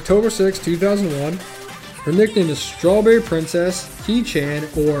 born October 6, 2001. Her nickname is Strawberry Princess, He-chan,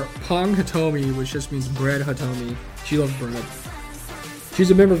 or Pong Hitomi, which just means bread Hitomi. She loves bread. She's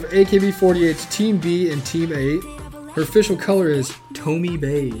a member of AKB48's Team B and Team 8. Her official color is Tomi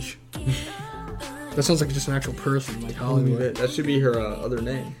Beige. That sounds like just an actual person, like Hollywood. That should be her other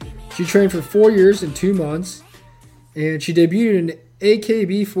name. She trained for 4 years and 2 months, and she debuted in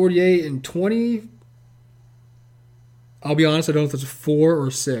AKB48 in 20. I'll be honest, I don't know if it's a 4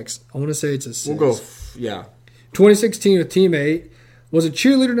 or 6. I want to say it's a 6. We'll go, yeah. 2016 with Team 8. Was a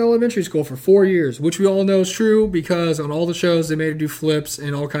cheerleader in elementary school for 4 years, which we all know is true because on all the shows they made her do flips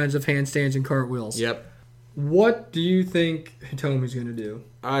and all kinds of handstands and cartwheels. Yep. What do you think Hitomi's going to do?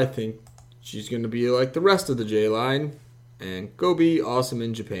 I think she's going to be like the rest of the J line and go be awesome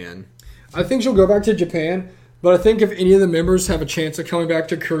in Japan. I think she'll go back to Japan, but I think if any of the members have a chance of coming back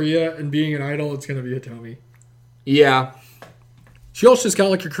to Korea and being an idol, it's going to be Hitomi. Yeah. She also just got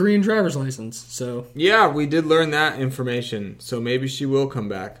like a Korean driver's license, so Yeah, we did learn that information, so maybe she will come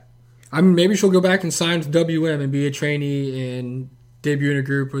back. I mean, maybe she'll go back and sign with WM and be a trainee and debut in a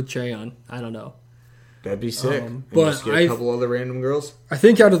group with Chaeyeon. I don't know. That'd be sick. And but just get a couple other random girls. I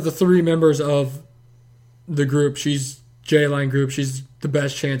think out of the 3 members of the group, J-Line group, she's the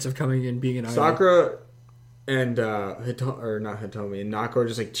best chance of coming in being an idol. Sakura and not Hitomi and Nako are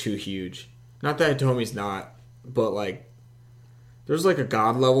just like too huge. Not that Hitomi's not, but like there's like a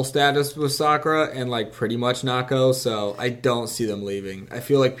god level status with Sakura and like pretty much Nako, so I don't see them leaving. I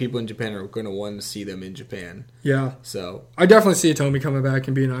feel like people in Japan are going to want to see them in Japan. Yeah. So I definitely see Hitomi coming back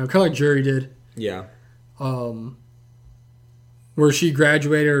and being an idol, kind of like Jury did. Yeah. Where she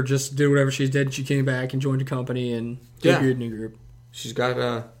graduated or just did whatever she did, she came back and joined a company and debuted in a group. She's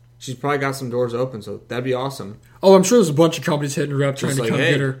probably got some doors open, so that'd be awesome. Oh, I'm sure there's a bunch of companies hitting her up trying to come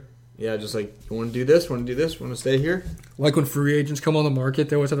get her. Yeah, just like, you want to do this, want to do this, want to stay here? Like when free agents come on the market,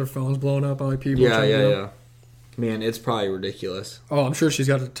 they always have their phones blown up by like people. Yeah. Man, it's probably ridiculous. Oh, I'm sure she's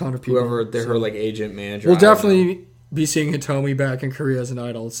got a ton of people. Whoever her like agent manager. We'll definitely be seeing Hitomi back in Korea as an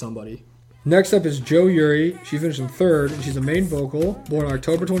idol with somebody. Next up is Jo Yuri. She finished in 3rd, and she's a main vocal, born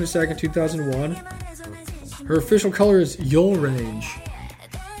October 22nd, 2001. Her official color is Yule Range.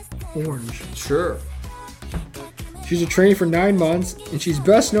 Orange. Sure. She's a trainee for 9 months, and she's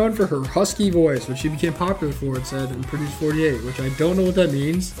best known for her husky voice, which she became popular for, it said, in Produce 48, which I don't know what that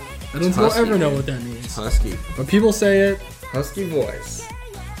means. I don't think I'll ever know what that means. Husky. But people say it. Husky voice.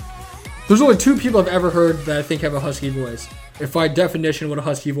 There's only 2 people I've ever heard that I think have a husky voice. If by definition what a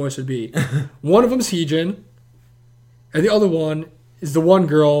husky voice would be. One of them's Heejin, and the other one is the one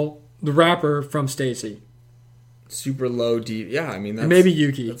girl, the rapper from Stacy. Super low, deep. Yeah, I mean, that's, maybe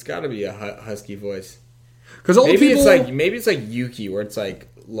Yuki. That's got to be a husky voice. Because all maybe the people, maybe it's like Yuki, where it's like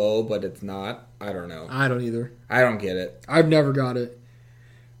low, but it's not. I don't know. I don't either. I don't get it. I've never got it.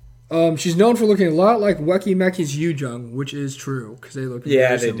 She's known for looking a lot like Weki Meki's Yoojung, which is true because they look. Yeah,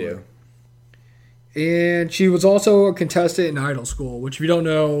 very they similar. do. And she was also a contestant in Idol School, which if you don't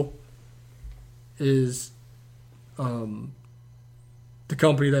know is the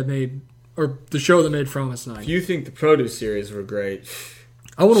company that made, or the show that made Promise Nine. If you think the Produce series were great,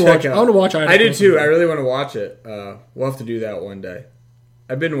 I want to watch. I want to watch Idol. I do too. I really want to watch it. We'll have to do that one day.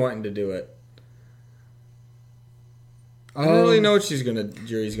 I've been wanting to do it. I don't really know what Yuri's gonna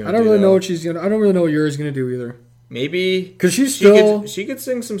do. I don't really know what she's gonna. I don't really know what Yuri's gonna do either. Maybe because she could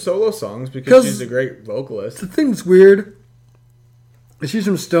sing some solo songs because she's a great vocalist. The thing that's weird is she's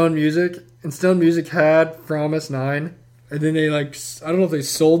from Stone Music, and Stone Music had Promise 9, and then they I don't know if they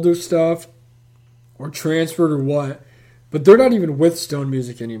sold their stuff or transferred or what, but they're not even with Stone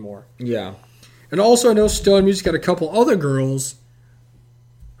Music anymore. Yeah, and also I know Stone Music had a couple other girls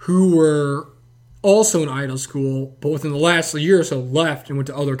who were also in Idol School, but within the last year or so left and went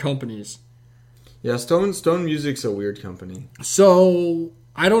to other companies. Yeah, Stone Music's a weird company. So,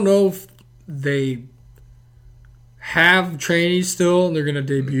 I don't know if they have trainees still and they're going to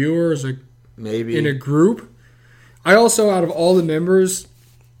debut her as maybe in a group. I also, out of all the members,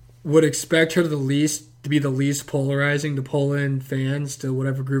 would expect her to be the least polarizing to pull in fans to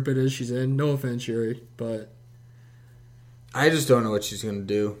whatever group it is she's in. No offense, Yuri, but I just don't know what she's going to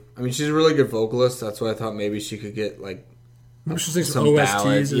do. I mean, she's a really good vocalist. That's why I thought maybe she could get maybe she'll sing some OSTs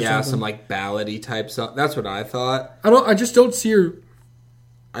ballads, or something. some ballady type song. That's what I thought. I just don't see her.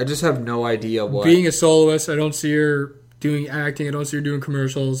 I just have no idea what being a soloist. I don't see her doing acting. I don't see her doing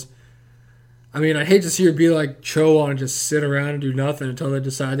commercials. I mean, I'd hate to see her be like Cho and just sit around and do nothing until they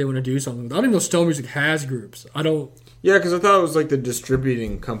decide they want to do something. I don't even know Stone Music has groups. I don't. Yeah, because I thought it was the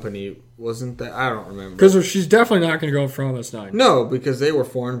distributing company. Wasn't that? I don't remember. Because she's definitely not going to go from Promise 9. No, because they were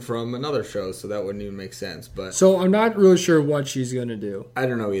formed from another show, so that wouldn't even make sense. But so I'm not really sure what she's going to do. I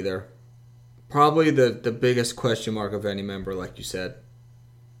don't know either. Probably the biggest question mark of any member, like you said.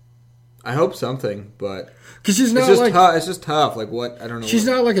 I hope something, but because she's not it's just tough. Like what? I don't know. She's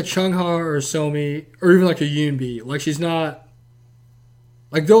not like a Chungha or a Somi or even like a Yoonbi. Like she's not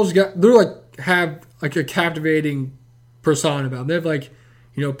like those guys. They're have a captivating persona about them.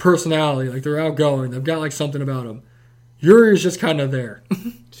 They have personality. Like they're outgoing. They've got something about them. Yuri is just kind of there.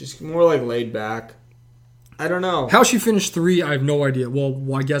 She's more laid back. I don't know how she finished 3. I have no idea.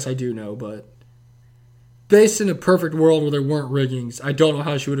 Well, I guess I do know, but based in a perfect world where there weren't riggings, I don't know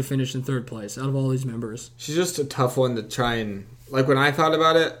how she would have finished in 3rd place out of all these members. She's just a tough one to try and when I thought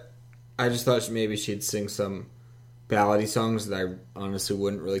about it, I just thought maybe she'd sing some ballady songs that I honestly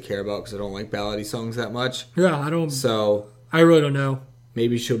wouldn't really care about because I don't like ballady songs that much. Yeah, I don't. So I really don't know.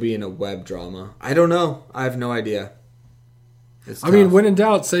 Maybe she'll be in a web drama. I don't know. I have no idea. I mean, when in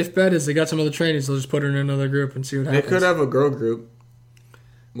doubt, safe bet is they got some other trainees. They'll just put her in another group and see what happens. They could have a girl group.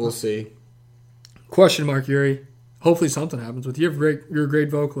 We'll see. Question mark, Yuri. hopefully something happens with you. You're a great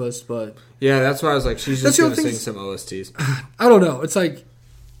vocalist, but Yeah, that's why I was like, she's That's just the going other to thing sing is- some OSTs. I don't know. It's like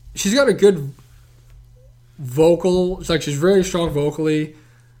she's got a good vocal. It's like she's very strong vocally,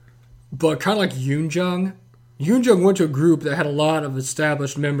 but kind of like Yoon Jung. Yoon Jung went to a group that had a lot of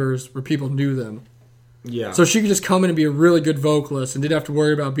established members where people knew them. Yeah. So she could just come in and be a really good vocalist and didn't have to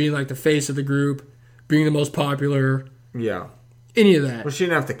worry about being like the face of the group, being the most popular, yeah. any of that. Well, she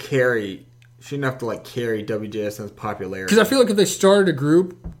didn't have to carry. She didn't have to like carry WJSN's popularity. Because I feel like if they started a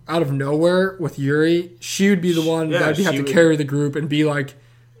group out of nowhere with Yuri, she would be the one Yeah, that would have she to would- carry the group and be like,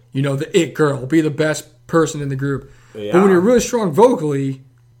 the it girl, be the best person in the group. Yeah. But when you're really strong vocally,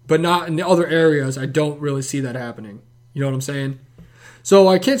 but not in the other areas, I don't really see that happening. You know what I'm saying? So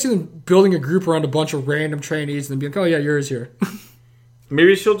I can't see them building a group around a bunch of random trainees and then be like, oh yeah, Yuri's here.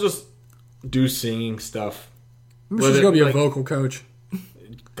 Maybe she'll just do singing stuff. She's Whether, going to be like- a vocal coach.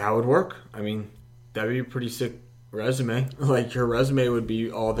 That would work. I mean, that'd be a pretty sick resume. Like, her resume would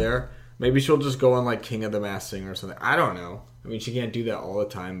be all there. Maybe she'll just go on, like, King of the Masked Singer or something. I don't know. I mean, she can't do that all the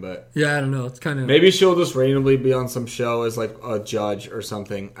time, but Yeah, I don't know. It's kind of... maybe she'll just randomly be on some show as, like, a judge or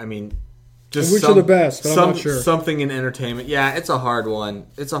something. I mean, just Which are the best, but I'm not sure. Something in entertainment. Yeah, it's a hard one.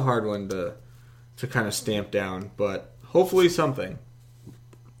 It's a hard one to kind of stamp down, but hopefully something.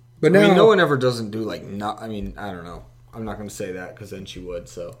 But I now... mean, no one ever doesn't do, like, not... I mean, I don't know. I'm not going to say that because then she would,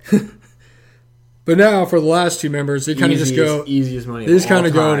 so... But now, for the last two members, they kind of just go... Easiest money. They just kind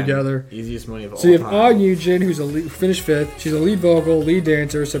of go together. Easiest money of all So you have Ah time. Yujin, who's finished fifth. She's a lead vocal, lead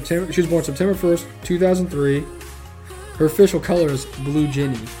dancer. She was born September 1st, 2003. Her official color is Blue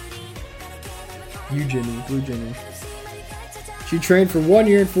Ginny. Eugenie, Blue Ginny. She trained for 1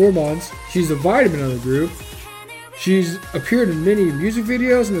 year and 4 months. She's the vitamin of the group. She's appeared in many music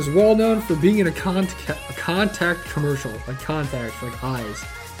videos and is well known for being in a contact commercial, like contacts, like eyes.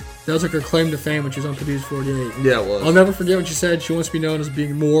 That was like her claim to fame when she was on Produce 48. Yeah, it was. I'll never forget what she said. She wants to be known as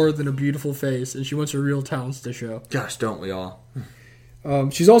being more than a beautiful face, and she wants her real talents to show. Gosh, don't we all?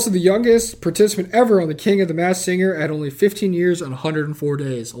 She's also the youngest participant ever on the King of the Masked Singer at only 15 years and 104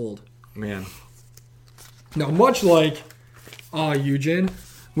 days old. Man. Now, much like Yujin,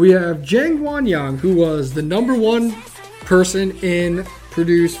 we have Jang Wanyang, who was the number one person in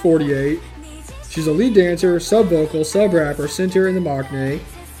Produce 48. She's a lead dancer, sub-vocal, sub-rapper, center in the Maknae.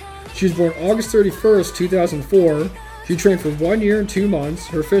 She was born August 31st, 2004. She trained for 1 year and 2 months.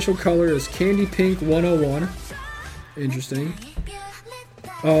 Her official color is Candy Pink 101. Interesting.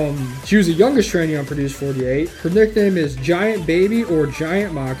 She was the youngest trainee on Produce 48. Her nickname is Giant Baby or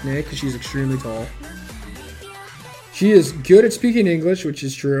Giant Maknae because she's extremely tall. She is good at speaking English, which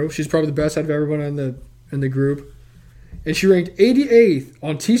is true. She's probably the best out of everyone in the group. And she ranked 88th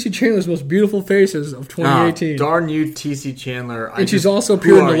on T.C. Chandler's Most Beautiful Faces of 2018. Darn you, T.C. Chandler. And she's also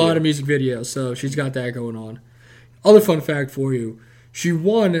appeared in a lot of music videos, so she's got that going on. Other fun fact for you. She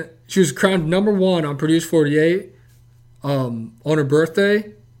was crowned number one on Produce 48 on her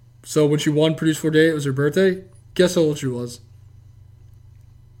birthday. So when she won Produce 48, it was her birthday. Guess how old she was?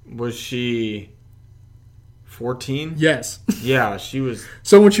 Was she 14? Yes. Yeah, she was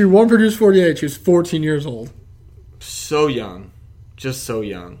So when she won Produce 48, she was 14 years old. so young. Just so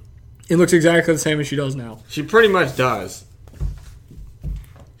young. It looks exactly the same as she does now. She pretty much does.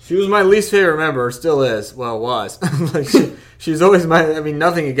 She was my least favorite member. Still is. Well, was. Like she's always my... I mean,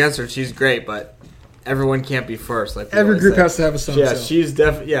 nothing against her. She's great, but everyone can't be first. Like we Every always group say. has to have a son. Yeah, so. she's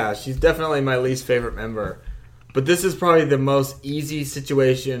definitely my least favorite member. But this is probably the most easy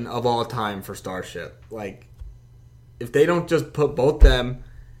situation of all time for Starship. Like, if they don't just put both them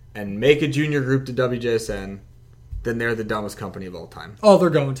and make a junior group to WJSN, then they're the dumbest company of all time. Oh, they're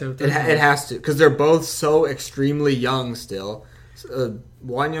going to. It has to, because they're both so extremely young still.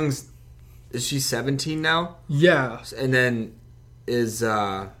 Wanyang's, is she 17 now? Yeah. And then is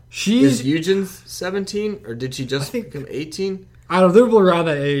She's... Eugen's 17? Or did she just think- become 18? I don't know. They're around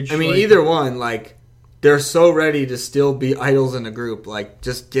that age. I mean, like- either one, like, they're so ready to still be idols in a group. Like,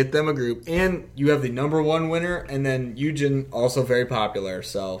 just get them a group. And you have the number one winner, and then Eugen, also very popular,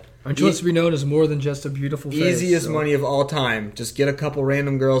 so... And she wants to be known as more than just a beautiful face. Easiest so. money of all time. Just get a couple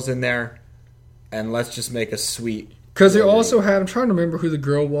random girls in there, and let's just make a sweet... Because they also had... I'm trying to remember who the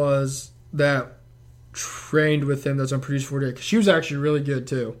girl was that trained with him that's on Produce 48. Because she was actually really good,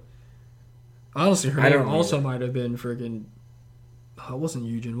 too. Honestly, her I name don't also remember. might have been freaking... Oh, it wasn't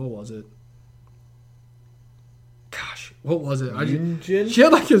Eugen. What was it? Gosh, what was it? Eugen? She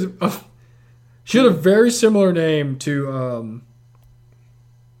had like she had a very similar name to...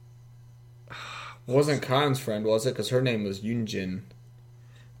 Wasn't Khan's friend, was it? Because her name was Yunjin.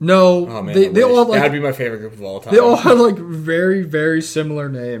 No, Oh, man, they all had like... That'd be my favorite group of all time. They all had like very, very similar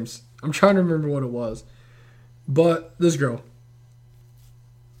names. I'm trying to remember what it was. But this girl.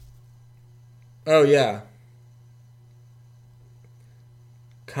 Oh, yeah.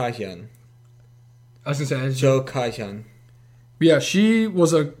 Kaihyun. I was going to say. Jo Kaihyun. Yeah, she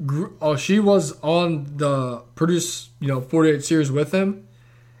was she was on the Produce 48 series with him,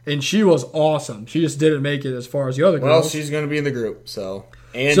 and she was awesome. She just didn't make it as far as the other girls. Well, she's going to be in the group, so.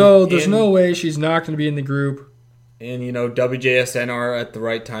 So there's no way she's not going to be in the group. And, WJSN are at the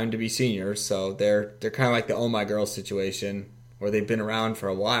right time to be seniors, so they're kind of like the Oh My Girls situation, where they've been around for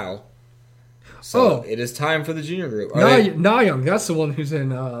a while. So it is time for the junior group. Nayoung, that's the one who's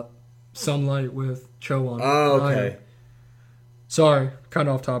in Sunlight with Chowan. Oh, okay. Nayoung. Sorry, kind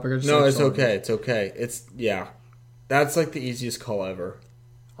of off topic. No, it's okay. It's okay. That's like the easiest call ever.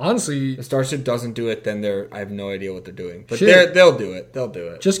 Honestly, if Starship doesn't do it, then I have no idea what they're doing. But shit. they'll do it. They'll do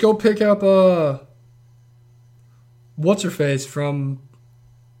it. Just go pick up what's her face from.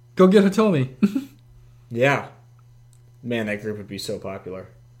 Go get Hitomi. Yeah, man, that group would be so popular.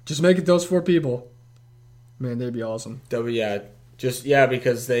 Just make it those 4 people. Man, they'd be awesome.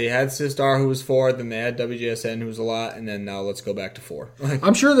 Because they had Sistar, who was 4, then they had WJSN, who was a lot, and then now let's go back to 4.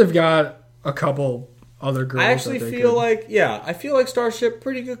 I'm sure they've got a couple other girls. I actually feel like Starship,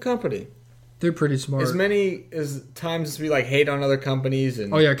 pretty good company. They're pretty smart. As many as times as we hate on other companies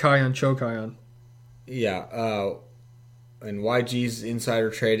and Kaihyun, Cho Kaihyun. Yeah, and YG's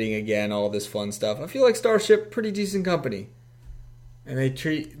insider trading again, all this fun stuff. I feel like Starship, pretty decent company, and they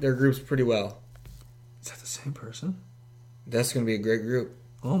treat their groups pretty well. Is that the same person? That's going to be a great group.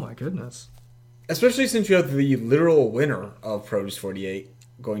 Oh my goodness. Especially since you have the literal winner of Produce 48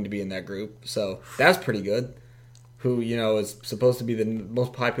 going to be in that group. So that's pretty good. Who, is supposed to be the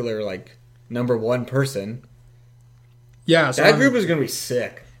most popular, number 1 person. Yeah. So that group is going to be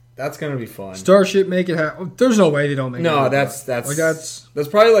sick. That's going to be fun. Starship make it happen. There's no way they don't make it happen. No, that's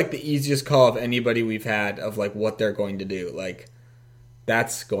probably the easiest call of anybody we've had of what they're going to do.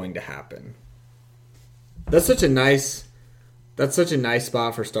 That's going to happen. That's such a nice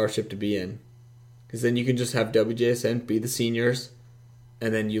spot for Starship to be in. Because then you can just have WJSN be the seniors,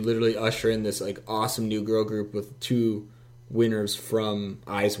 and then you literally usher in this awesome new girl group with 2 winners from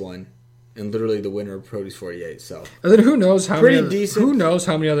IZ*ONE, and literally the winner of Produce 48. So and then who knows how pretty many decent. Who knows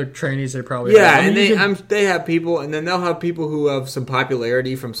how many other trainees they probably have. have. And they have people, and then they'll have people who have some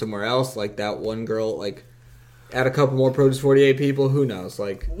popularity from somewhere else, like that one girl, add a couple more Produce 48 people. Who knows?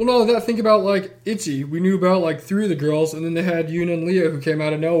 Think about ITZY. We knew about 3 of the girls, and then they had Yuna and Leah who came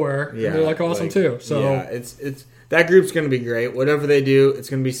out of nowhere. Yeah, and they're awesome too. So yeah, it's that group's gonna be great. Whatever they do, it's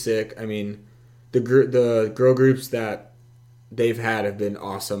gonna be sick. I mean, the girl groups that they've had have been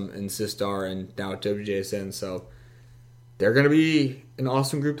awesome in Sistar and now at WJSN. So they're gonna be an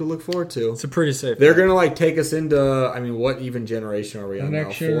awesome group to look forward to. It's a pretty safe. They're gonna take us into. I mean, what even generation are we on now?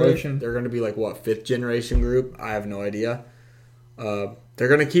 Next generation. 4th? They're gonna be 5th generation group? I have no idea. They're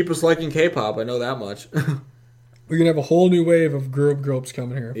gonna keep us liking K-pop. I know that much. We're gonna have a whole new wave of groups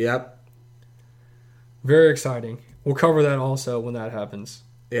coming here. Yep. Very exciting. We'll cover that also when that happens.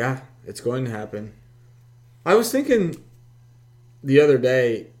 Yeah, it's going to happen. I was thinking the other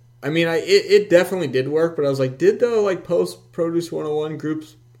day. I mean, it definitely did work, but I was did the post Produce 101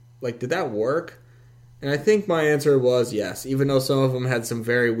 groups did that work? And I think my answer was yes, even though some of them had some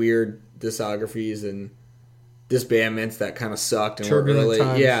very weird discographies and disbandments that kind of sucked and turbulent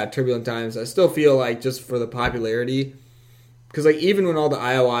times. Turbulent times. I still feel just for the popularity, because even when all the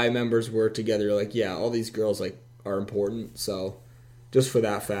IOI members were together, all these girls are important. So just for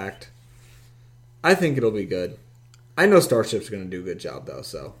that fact, I think it'll be good. I know Starship's going to do a good job though,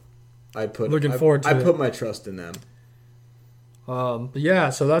 so I put my trust in them. So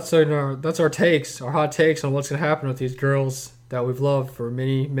that's our takes, our hot takes on what's going to happen with these girls that we've loved for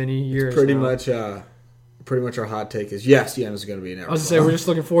many, many years. Pretty much our hot take is yes, Yena's going to be in there. I was going to say we're just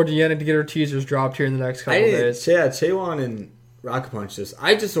looking forward to Yena to get her teasers dropped here in the next couple of days. Yeah, Chaewon and Rocket Punch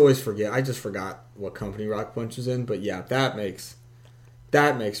I just always forget. I just forgot what company Rocket Punch is in, but yeah, that makes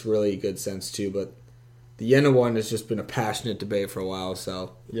really good sense too. But the Yena one has just been a passionate debate for a while.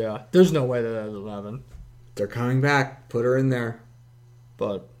 So yeah, there's no way that will happen. They're coming back. Put her in there.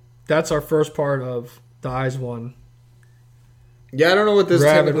 But that's our first part of the IZ*ONE. Yeah, I don't know what this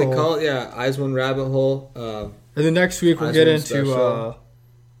technically called. Yeah, IZ*ONE Rabbit Hole. And then next week we'll get into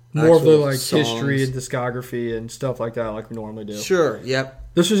more of the history and discography and stuff like that, like we normally do. Sure.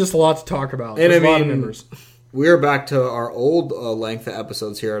 Yep. This was just a lot to talk about. And There's a lot of members. We're back to our old length of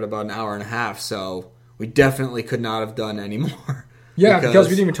episodes here at about an hour and a half, so we definitely could not have done any more. Yeah, because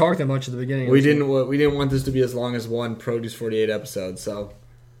we didn't even talk that much at the beginning. We didn't want this to be as long as one Produce 48 episode, so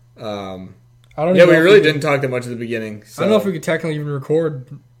we really didn't talk that much at the beginning. So. I don't know if we could technically even record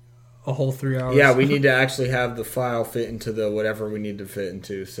a whole 3 hours. Yeah, we need to actually have the file fit into the whatever we need to fit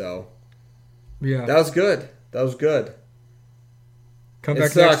into. So yeah, that was good. That was good. Come It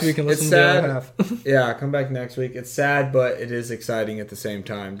back sucks. next week and listen It's to the other sad. half. Yeah, come back next week. It's sad, but it is exciting at the same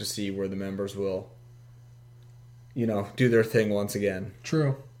time to see where the members will, do their thing once again.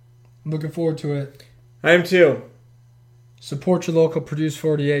 True. I'm looking forward to it. I am too. Support your local Produce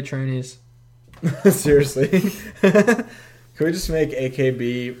 48 trainees. Seriously. Can we just make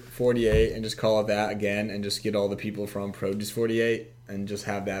AKB 48 and just call it that again and just get all the people from Produce 48 and just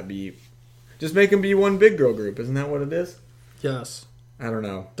have that be... Just make them be one big girl group. Isn't that what it is? Yes. I don't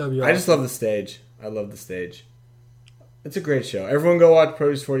know. W. I just love the stage. I love the stage. It's a great show. Everyone go watch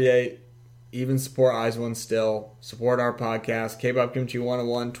Produce 48. Even support Eyes One still. Support our podcast, K-Pop Kimchi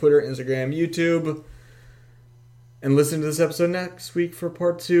 101, Twitter, Instagram, YouTube. And listen to this episode next week for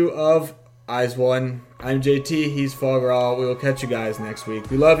part 2 of Eyes One. I'm JT. He's Fogral. We will catch you guys next week.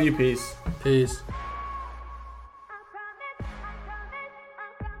 We love you. Peace. Peace.